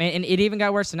gotten worse, man, and it even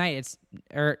got worse tonight.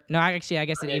 I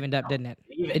guess it evened up, didn't it?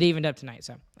 It evened up tonight.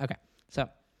 So okay. So,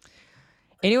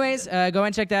 anyways, go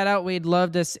and check that out. We'd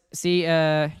love to see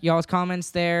y'all's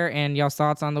comments there and y'all's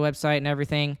thoughts on the website and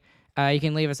everything. You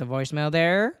can leave us a voicemail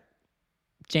there.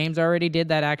 James already did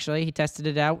that, actually. He tested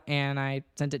it out, and I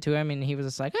sent it to him, and he was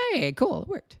just like, hey, cool, it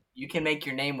worked. You can make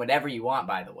your name whatever you want,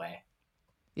 by the way.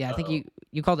 Yeah, I think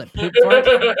you called it Poop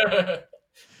Fart.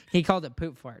 He called it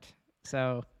Poop Fart.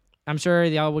 So I'm sure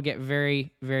y'all will get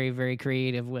very, very, very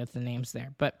creative with the names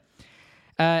there. But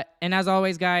and as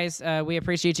always, guys, we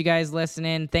appreciate you guys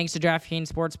listening. Thanks to DraftKings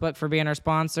Sportsbook for being our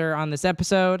sponsor on this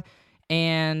episode.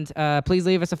 And please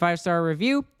leave us a 5-star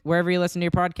review wherever you listen to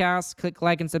your podcast. Click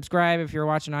like and subscribe if you're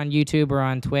watching on YouTube or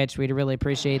on Twitch. We'd really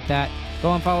appreciate that.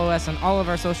 Go and follow us on all of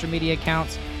our social media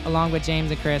accounts along with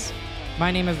James and Chris. My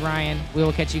name is Ryan. We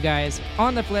will catch you guys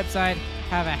on the flip side.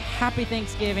 Have a happy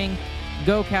Thanksgiving.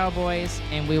 Go Cowboys.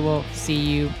 And we will see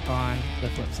you on the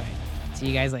flip side. See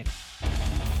you guys later.